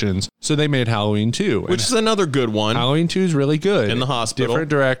expectations. So they made Halloween 2. Which is another good one. Halloween 2 is really good. In the hospital. Different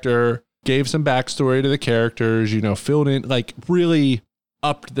director, gave some backstory to the characters, you know, filled in, like really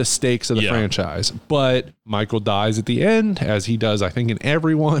upped the stakes of the franchise. But Michael dies at the end, as he does, I think, in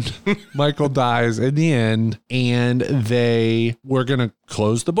every one. Michael dies in the end, and they were going to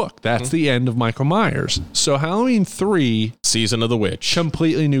close the book. That's the end of Michael Myers. So Halloween 3, Season of the Witch,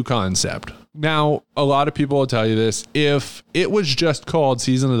 completely new concept. Now, a lot of people will tell you this. If it was just called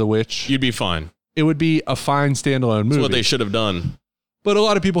Season of the Witch, you'd be fine. It would be a fine standalone movie. That's what they should have done. But a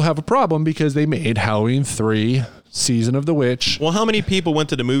lot of people have a problem because they made Halloween 3, Season of the Witch. Well, how many people went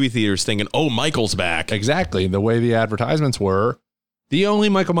to the movie theaters thinking, oh, Michael's back? Exactly. The way the advertisements were. The only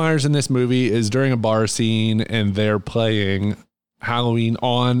Michael Myers in this movie is during a bar scene and they're playing Halloween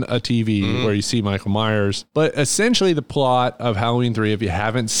on a TV where you see Michael Myers. But essentially the plot of Halloween 3, if you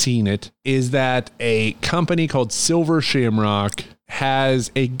haven't seen it, is that a company called Silver Shamrock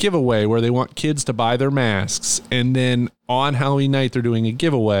has a giveaway where they want kids to buy their masks. And then on Halloween night, they're doing a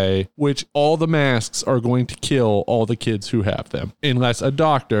giveaway, which all the masks are going to kill all the kids who have them, unless a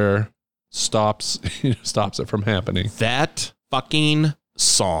doctor stops it from happening. That fucking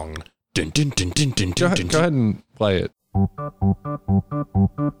song. Dun, dun, dun, dun, dun, go ahead and play it.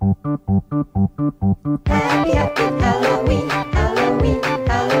 Happy, happy Halloween, Halloween,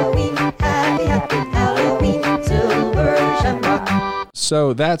 Halloween, happy, happy Halloween, Silver Shamrock.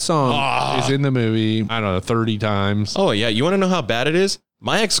 So that song is in the movie, I don't know, 30 times. Oh, yeah. You want to know how bad it is?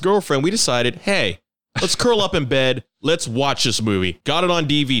 My ex-girlfriend, we decided, hey, let's curl up in bed. Let's watch this movie. Got it on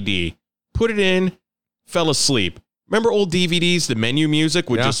DVD. Put it in. Fell asleep. Remember old DVDs? The menu music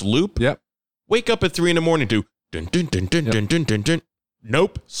would just loop? Yep. Wake up at 3 a.m. to dun, dun, dun, dun, dun, dun, dun, dun.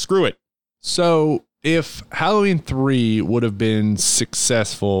 Nope. Screw it. So if Halloween 3 would have been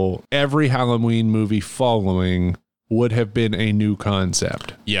successful, every Halloween movie following would have been a new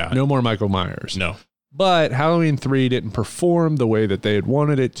concept. Yeah. No more Michael Myers. No. But Halloween 3 didn't perform the way that they had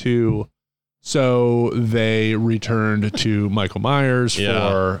wanted it to. So they returned to Michael Myers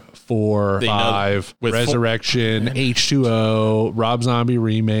for 4, 5, Resurrection, H2O, Rob Zombie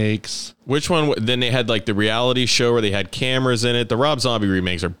remakes. Which one? Then they had like the reality show where they had cameras in it. The Rob Zombie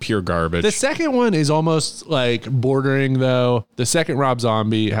remakes are pure garbage. The second one is almost like bordering, though. The second Rob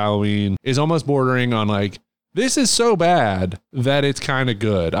Zombie Halloween is almost bordering on like, this is so bad that it's kind of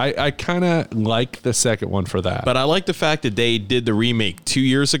good. I kind of like the second one for that. But I like the fact that they did the remake 2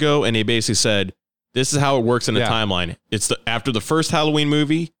 years ago and they basically said, this is how it works in the timeline. It's after the first Halloween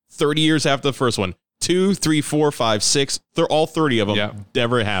movie, 30 years after the first one. 2, 3, 4, 5, 6. They're all 30 of them.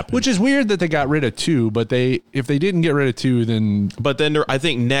 Never happened. Which is weird that they got rid of 2, but if they didn't get rid of 2, then. But then I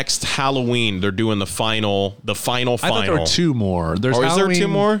think next Halloween they're doing the final. I thought there were 2 more. There's is there 2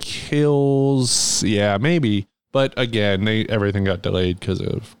 more? Kills. Yeah, maybe. But again, everything got delayed because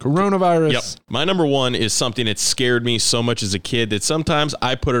of coronavirus. Yep. My number 1 is something that scared me so much as a kid that sometimes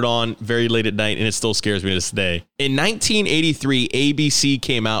I put it on very late at night and it still scares me to this day. In 1983, ABC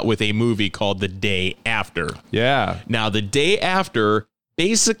came out with a movie called The Day After. Yeah. Now, The Day After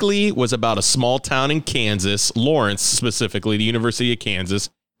basically was about a small town in Kansas, Lawrence specifically, the University of Kansas,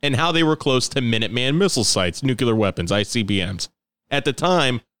 and how they were close to Minuteman missile sites, nuclear weapons, ICBMs. At the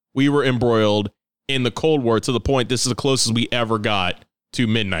time, we were embroiled in the Cold War to the point this is the closest we ever got to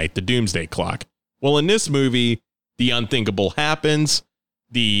midnight, the doomsday clock. Well, in this movie, the unthinkable happens.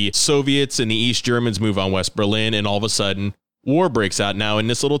 The Soviets and the East Germans move on West Berlin, and all of a sudden, war breaks out. Now, in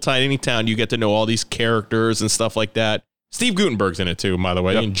this little tiny town, you get to know all these characters and stuff like that. Steve Guttenberg's in it too, by the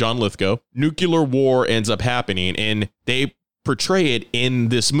way, and John Lithgow. Nuclear war ends up happening, and they portray it in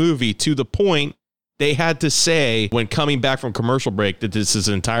this movie to the point they had to say, when coming back from commercial break, that this is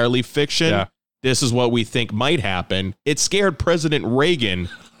entirely fiction. Yeah. This is what we think might happen. It scared President Reagan.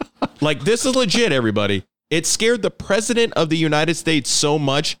 Like, this is legit, everybody. It scared the president of the United States so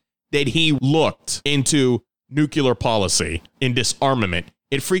much that he looked into nuclear policy and disarmament.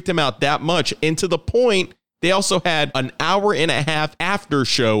 It freaked him out that much. And to the point, they also had an hour-and-a-half after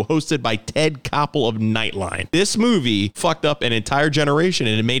show hosted by Ted Koppel of Nightline. This movie fucked up an entire generation,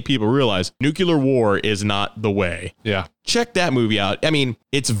 and it made people realize nuclear war is not the way. Yeah. Check that movie out. I mean,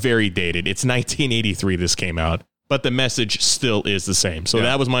 it's very dated. It's 1983 this came out, but the message still is the same. So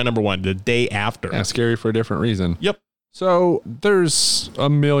that was my number 1, The Day After. Yeah, scary for a different reason. Yep. So there's a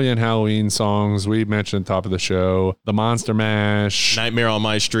million Halloween songs. We mentioned at the top of the show, the Monster Mash, Nightmare on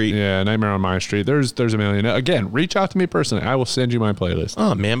My Street. Yeah, Nightmare on My Street. There's a million. Again, reach out to me personally. I will send you my playlist.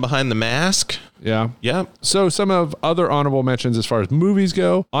 Oh, Man Behind the Mask. Yeah. Yeah. So some of other honorable mentions as far as movies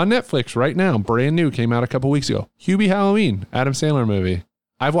go, on Netflix right now, brand new, came out a couple weeks ago. Hubie Halloween, Adam Sandler movie.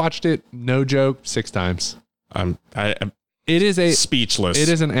 I've watched it, no joke, 6 times. I'm It is speechless. It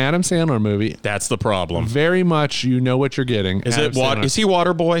is an Adam Sandler movie. That's the problem. Very much, you know what you're getting. Is he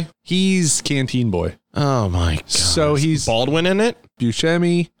Waterboy? He's Canteen Boy. Oh my god. So he's Baldwin in it?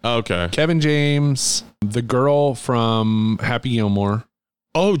 Buscemi. Okay. Kevin James, the girl from Happy Gilmore.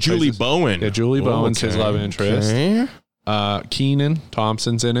 Oh, Julie Bowen. Yeah, Julie Bowen's his love interest. Okay. Kenan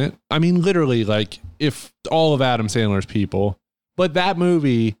Thompson's in it. I mean, literally, like, if all of Adam Sandler's people. But that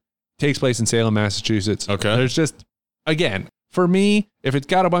movie takes place in Salem, Massachusetts. Okay. There's just, again, for me, if it's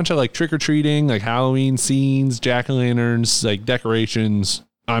got a bunch of like trick-or-treating, like Halloween scenes, jack-o'-lanterns, like decorations,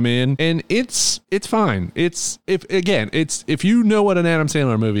 I'm in. And it's fine. If you know what an Adam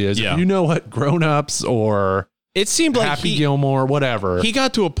Sandler movie is, if you know what Grown Ups or it seemed like Happy Gilmore, whatever. He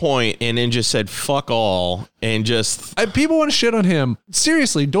got to a point and then just said fuck all and just people want to shit on him.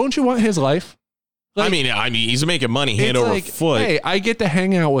 Seriously, don't you want his life? Like, I mean, he's making money hand over foot. Hey, I get to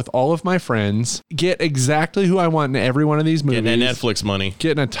hang out with all of my friends, get exactly who I want in every one of these movies. Getting that Netflix money.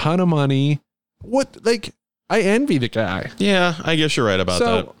 Getting a ton of money. I envy the guy. Yeah, I guess you're right about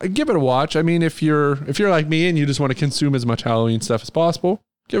that. So give it a watch. I mean, if you're like me and you just want to consume as much Halloween stuff as possible,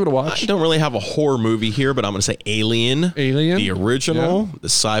 give it a watch. I don't really have a horror movie here, but I'm going to say Alien. The original, the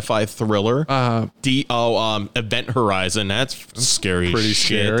sci-fi thriller. Event Horizon. That's scary. Pretty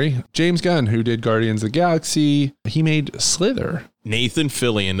shit. Scary. James Gunn, who did Guardians of the Galaxy, he made Slither. Nathan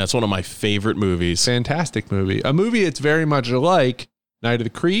Fillion. That's one of my favorite movies. Fantastic movie. A movie it's very much like Night of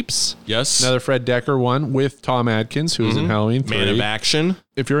the Creeps. Yes. Another Fred Dekker one with Tom Adkins, who was in Halloween 3. Man of Action.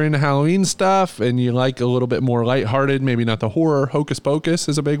 If you're into Halloween stuff and you like a little bit more lighthearted, maybe not the horror, Hocus Pocus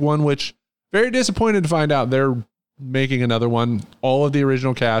is a big one, which very disappointed to find out they're making another one. All of the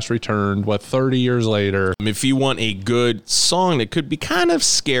original cast returned, 30 years later. If you want a good song that could be kind of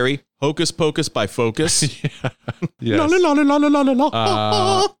scary, Hocus Pocus by Focus. Yes.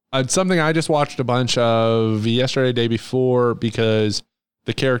 Something I just watched a bunch of yesterday, day before, because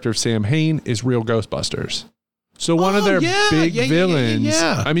the character of Sam Hain is real Ghostbusters. So one of their big villains.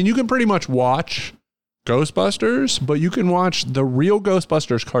 Yeah. I mean, you can pretty much watch Ghostbusters, but you can watch the real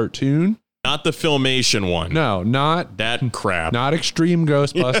Ghostbusters cartoon. Not the Filmation one. No, not that crap. Not Extreme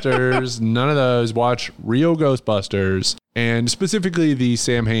Ghostbusters. None of those. Watch real Ghostbusters, and specifically the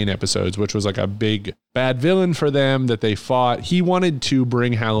Sam Hain episodes, which was like a big bad villain for them that they fought. He wanted to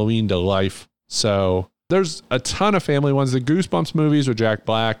bring Halloween to life. So there's a ton of family ones. The Goosebumps movies with Jack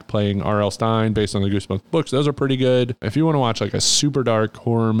Black playing R.L. Stine based on the Goosebumps books. Those are pretty good. If you want to watch like a super dark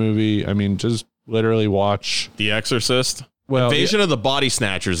horror movie, I mean, just literally watch The Exorcist. Well, Invasion of the Body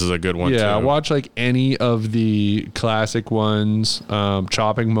Snatchers is a good one, yeah, too. watch like any of the classic ones.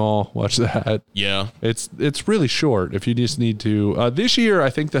 Chopping Mall, watch that. Yeah. It's really short if you just need to. This year, I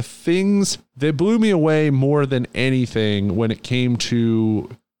think the things that blew me away more than anything when it came to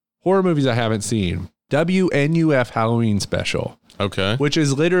horror movies I haven't seen, WNUF Halloween Special. Okay. Which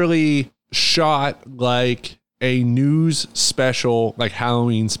is literally shot like a news special, like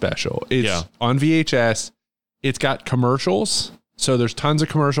Halloween special. It's on VHS. It's got commercials. So there's tons of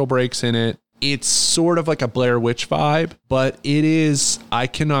commercial breaks in it. It's sort of like a Blair Witch vibe, but it is, I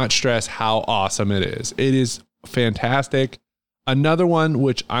cannot stress how awesome it is. It is fantastic. Another one,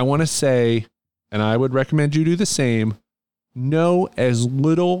 which I want to say, and I would recommend you do the same, know as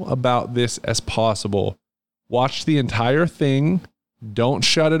little about this as possible. Watch the entire thing. Don't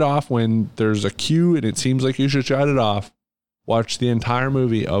shut it off when there's a cue and it seems like you should shut it off. Watch the entire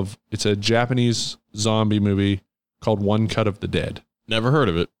movie it's a Japanese zombie movie called One Cut of the Dead. Never heard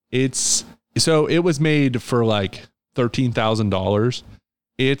of it. It was made for like $13,000.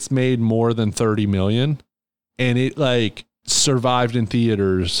 It's made more than 30 million, and it like survived in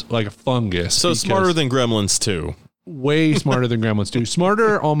theaters like a fungus. So smarter than Gremlins 2. Way smarter than Gremlins 2.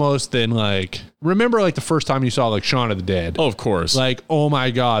 Smarter almost than like, remember like the first time you saw like Shaun of the Dead? Oh, of course. Like, oh my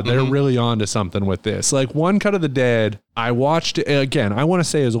God, they're really onto something with this. Like One Cut of the Dead, I watched it again. I want to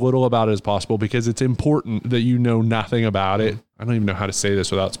say as little about it as possible because it's important that you know nothing about it. I don't even know how to say this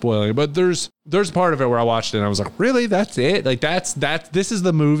without spoiling it, but there's a part of it where I watched it and I was like, really? That's it? Like this is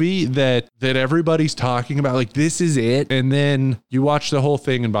the movie that everybody's talking about. Like, this is it. And then you watch the whole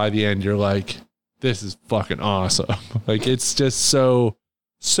thing and by the end you're like, this is fucking awesome. Like, it's just so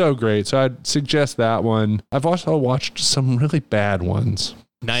great. So I'd suggest that one. I've also watched some really bad ones.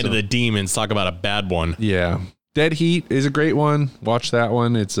 Night of the Demons, talk about a bad one. Yeah. Dead Heat is a great one. Watch that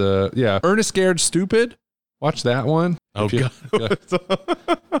one. It's Ernest Scared Stupid. Watch that one. Oh, God.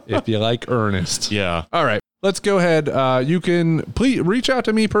 If you like Ernest. Yeah. All right. Let's go ahead. You can please reach out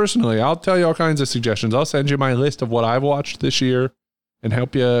to me personally. I'll tell you all kinds of suggestions. I'll send you my list of what I've watched this year and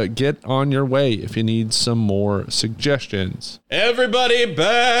help you get on your way if you need some more suggestions. Everybody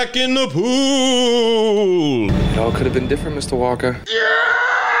back in the pool. It all could have been different, Mr. Walker.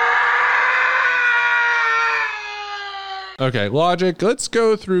 Okay, logic. Let's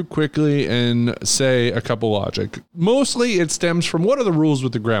go through quickly and say a couple logic. Mostly it stems from what are the rules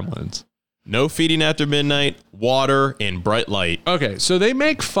with the Gremlins? No feeding after midnight, water, and bright light. Okay, so they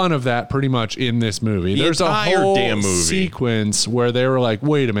make fun of that pretty much in this movie. There's a whole sequence where they were like,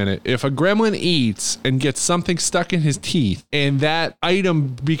 wait a minute, if a gremlin eats and gets something stuck in his teeth and that item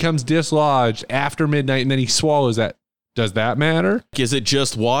becomes dislodged after midnight and then he swallows that, does that matter? Is it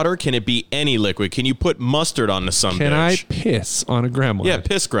just water? Can it be any liquid? Can you put mustard onto some Can dish? I piss on a gremlin? Yeah,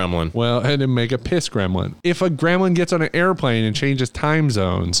 piss gremlin. Well, and then make a piss gremlin. If a gremlin gets on an airplane and changes time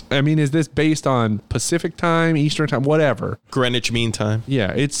zones, I mean, is this based on Pacific time, Eastern time, whatever? Greenwich Mean Time.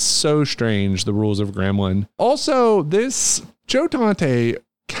 Yeah, it's so strange, the rules of Gremlin. Also, Joe Dante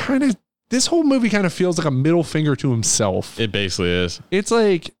this whole movie kind of feels like a middle finger to himself. It basically is. It's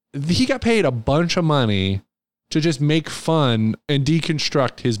like he got paid a bunch of money to just make fun and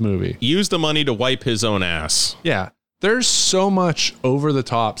deconstruct his movie. Use the money to wipe his own ass. Yeah. There's so much over the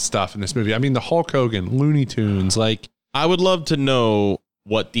top stuff in this movie. I mean, the Hulk Hogan, Looney Tunes, like. I would love to know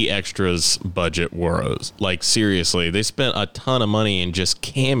what the extras budget was. Like, seriously, they spent a ton of money in just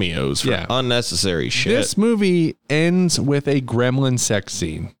cameos for unnecessary shit. This movie ends with a gremlin sex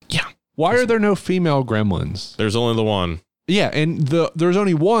scene. Yeah. Why are there no female gremlins? There's only the one. Yeah, and there's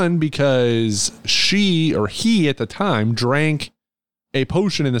only one because she or he at the time drank a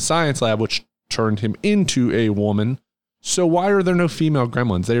potion in the science lab, which turned him into a woman. So why are there no female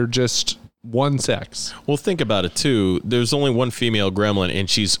gremlins? They're just one sex. Well, think about it too. There's only one female gremlin and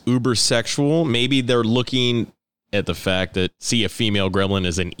she's uber sexual. Maybe they're looking at the fact that a female gremlin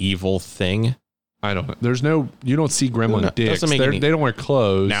is an evil thing. I don't know. There's no, you don't see gremlin dicks. They don't wear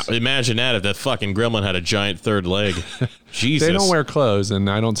clothes. Now, imagine that if that fucking gremlin had a giant third leg. Jesus. They don't wear clothes, and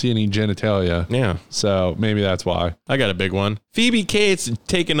I don't see any genitalia. Yeah. So maybe that's why. I got a big one. Phoebe Cates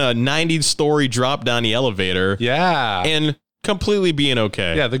taking a 90-story drop down the elevator. Yeah. And completely being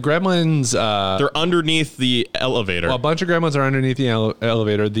okay. Yeah, the gremlins... they're underneath the elevator. Well, a bunch of gremlins are underneath the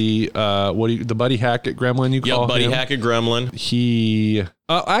elevator. The the Buddy Hackett gremlin, you call him? Buddy Hackett gremlin. He...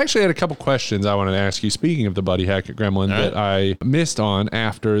 I actually had a couple questions I wanted to ask you, speaking of the Buddy Hackett gremlin, that I missed on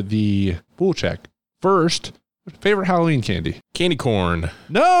after the pool check. First, favorite Halloween candy? Candy corn.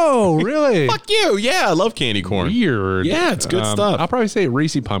 No, really? Fuck you. Yeah, I love candy corn. Weird. Yeah, it's good stuff. I'll probably say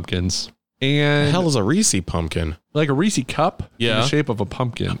Reese Pumpkins. And the hell is a Reese pumpkin? Like a Reese cup in Yeah. the shape of a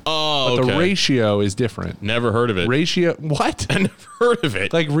pumpkin. Oh, But okay. the ratio is different. Never heard of it. Ratio, what? I never heard of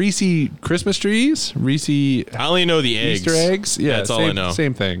it. Like Reese Christmas trees? Reese I only know the eggs. Easter eggs? Yeah, That's same, all I know.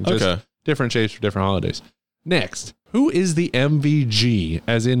 Same thing. Just Okay. different shapes for different holidays. Next, who is the MVG,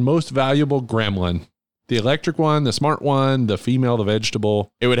 as in most valuable gremlin? The electric one, the smart one, the female, the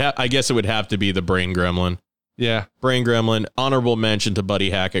vegetable? It would I guess it would have to be the brain gremlin. Yeah. Brain gremlin. Honorable mention to Buddy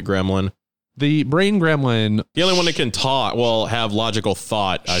Hackett gremlin. The brain gremlin... The only one that can talk, have logical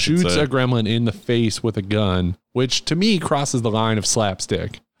thought, I should shoots say. a gremlin in the face with a gun, which to me crosses the line of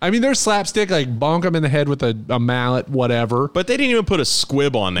slapstick. I mean, there's slapstick, like bonk him in the head with a mallet, whatever. But they didn't even put a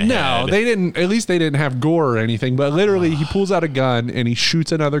squib on the head. No, they didn't. At least they didn't have gore or anything. But literally, he pulls out a gun and he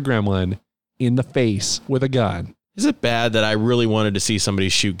shoots another gremlin in the face with a gun. Is it bad that I really wanted to see somebody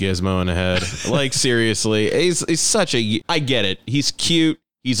shoot Gizmo in the head? Like, seriously. He's such a... I get it. He's cute.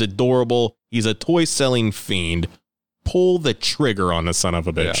 He's adorable. He's a toy-selling fiend. Pull the trigger on the son of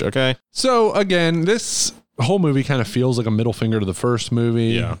a bitch, okay? So, again, this whole movie kind of feels like a middle finger to the first movie.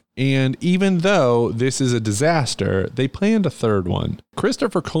 Yeah. And even though this is a disaster, they planned a third one.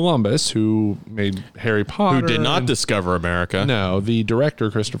 Christopher Columbus, who made Harry Potter. Who did not discover America. No, the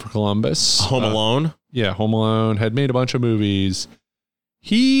director, Christopher Columbus. Home Alone? Yeah, Home Alone, had made a bunch of movies.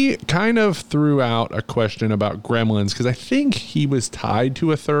 He kind of threw out a question about Gremlins because I think he was tied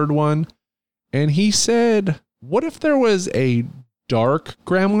to a third one. And he said, what if there was a dark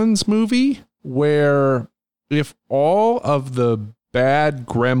Gremlins movie where if all of the bad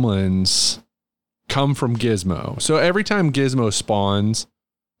gremlins come from Gizmo? So every time Gizmo spawns,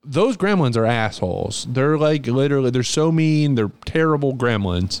 those gremlins are assholes. They're like literally, they're so mean. They're terrible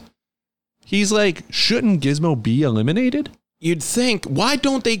gremlins. He's like, shouldn't Gizmo be eliminated? You'd think, why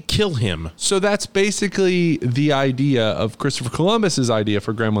don't they kill him? So that's basically the idea of Christopher Columbus's idea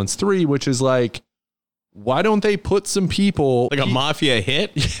for Gremlins 3, which is like, why don't they put some people... Like a mafia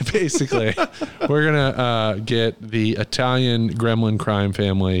hit? Basically. We're going to get the Italian gremlin crime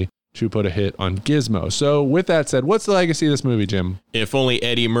family to put a hit on Gizmo. So with that said, what's the legacy of this movie, Jim? If only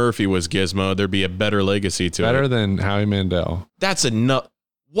Eddie Murphy was Gizmo, there'd be a better legacy to it. Better than Howie Mandel. That's enough.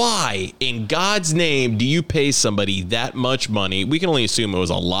 Why, in God's name, do you pay somebody that much money? We can only assume it was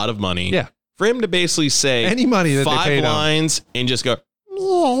a lot of money. Yeah. For him to basically say any money that 5 they paid lines and just go,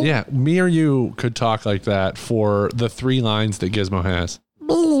 yeah, me or you could talk like that for the 3 lines that Gizmo has.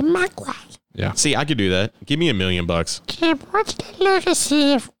 Yeah. See, I could do that. Give me $1 million. Jim, what's the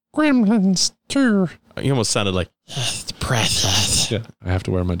legacy of Gremlins 2? You almost sounded like, it's precious. Yeah, I have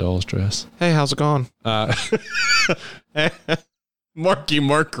to wear my doll's dress. Hey, how's it going? Marky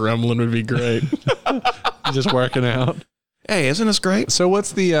Mark Gremlin would be great. Just working out. Hey, isn't this great? So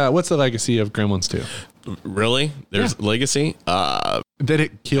what's the legacy of Gremlins 2? Really? There's legacy? That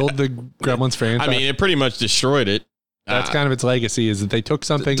it killed the Gremlins franchise? I mean, it pretty much destroyed it. That's kind of its legacy, is that they took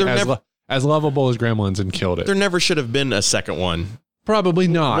something as lovable as Gremlins and killed it. There never should have been a second one. Probably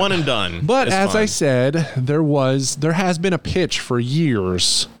not. One and done. But It's as fine. I said, there has been a pitch for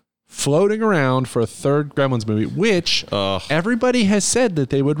years floating around for a third Gremlins movie, which everybody has said that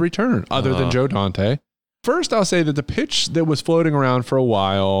they would return, other than Joe Dante. First, I'll say that the pitch that was floating around for a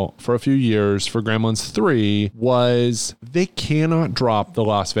while, for a few years, for Gremlins 3 was they cannot drop the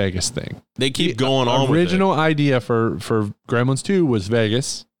Las Vegas thing. They keep going on with it. The original idea for Gremlins 2 was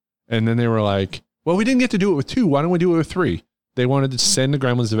Vegas, and then they were like, well, we didn't get to do it with 2. Why don't we do it with 3? They wanted to send the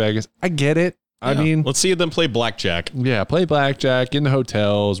Gremlins to Vegas. I get it. I mean, let's see them play blackjack. Yeah, play blackjack in the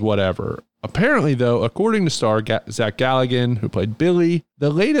hotels, whatever. Apparently, though, according to star Zach Galligan, who played Billy, the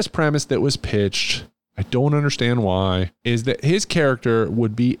latest premise that was pitched, I don't understand why, is that his character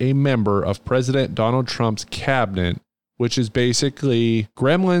would be a member of President Donald Trump's cabinet, which is basically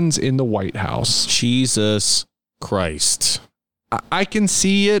Gremlins in the White House. Jesus Christ. I can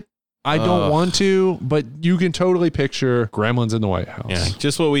see it. I don't want to, but you can totally picture Gremlins in the White House. Yeah,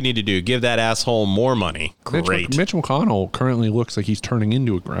 just what we need to do. Give that asshole more money. Great. Mitch McConnell currently looks like he's turning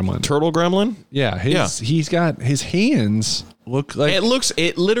into a gremlin. Turtle gremlin? Yeah, he's got his hands look like it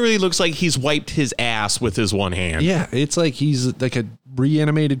literally looks like he's wiped his ass with his one hand. Yeah, it's like he's like a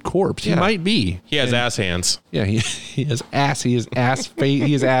reanimated corpse. He might be. He has ass hands. Yeah, he has ass. He has ass face.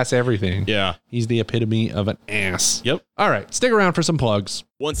 He has ass everything. Yeah. He's the epitome of an ass. Yep. All right, stick around for some plugs.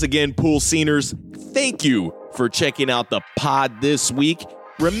 Once again, Pool Sceners, thank you for checking out the pod this week.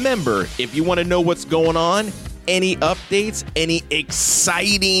 Remember, if you want to know what's going on, any updates, any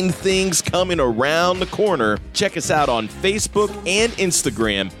exciting things coming around the corner, check us out on Facebook and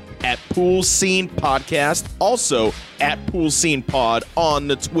Instagram at Pool Scene Podcast. Also at Pool Scene Pod on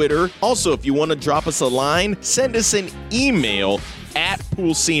the Twitter. Also, if you want to drop us a line, send us an email at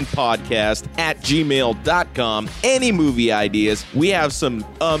poolscenepodcast@gmail.com. Any movie ideas? We have some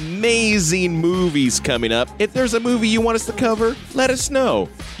amazing movies coming up. If there's a movie you want us to cover, let us know.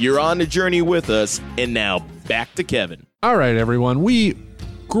 You're on the journey with us. And now back to Kevin. All right, everyone. We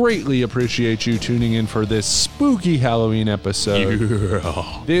greatly appreciate you tuning in for this spooky Halloween episode.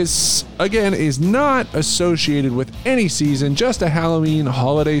 Yeah. This, again, is not associated with any season, just a Halloween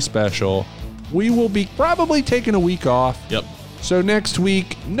holiday special. We will be probably taking a week off. Yep. So next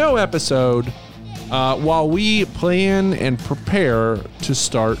week, no episode, while we plan and prepare to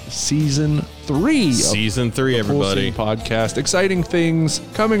start season 3. Season 3, everybody. Podcast. Exciting things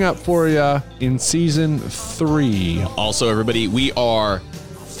coming up for you in season 3. Also, everybody, we are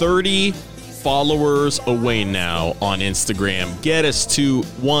 30 followers away now on Instagram. Get us to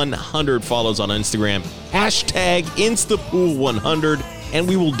 100 follows on Instagram. Hashtag InstaPool100, and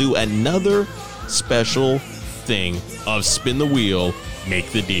we will do another special thing of Spin the Wheel,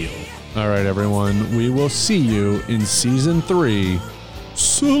 Make the Deal. All right, everyone. We will see you in season 3.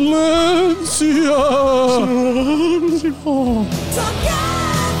 Silencia! Silencia!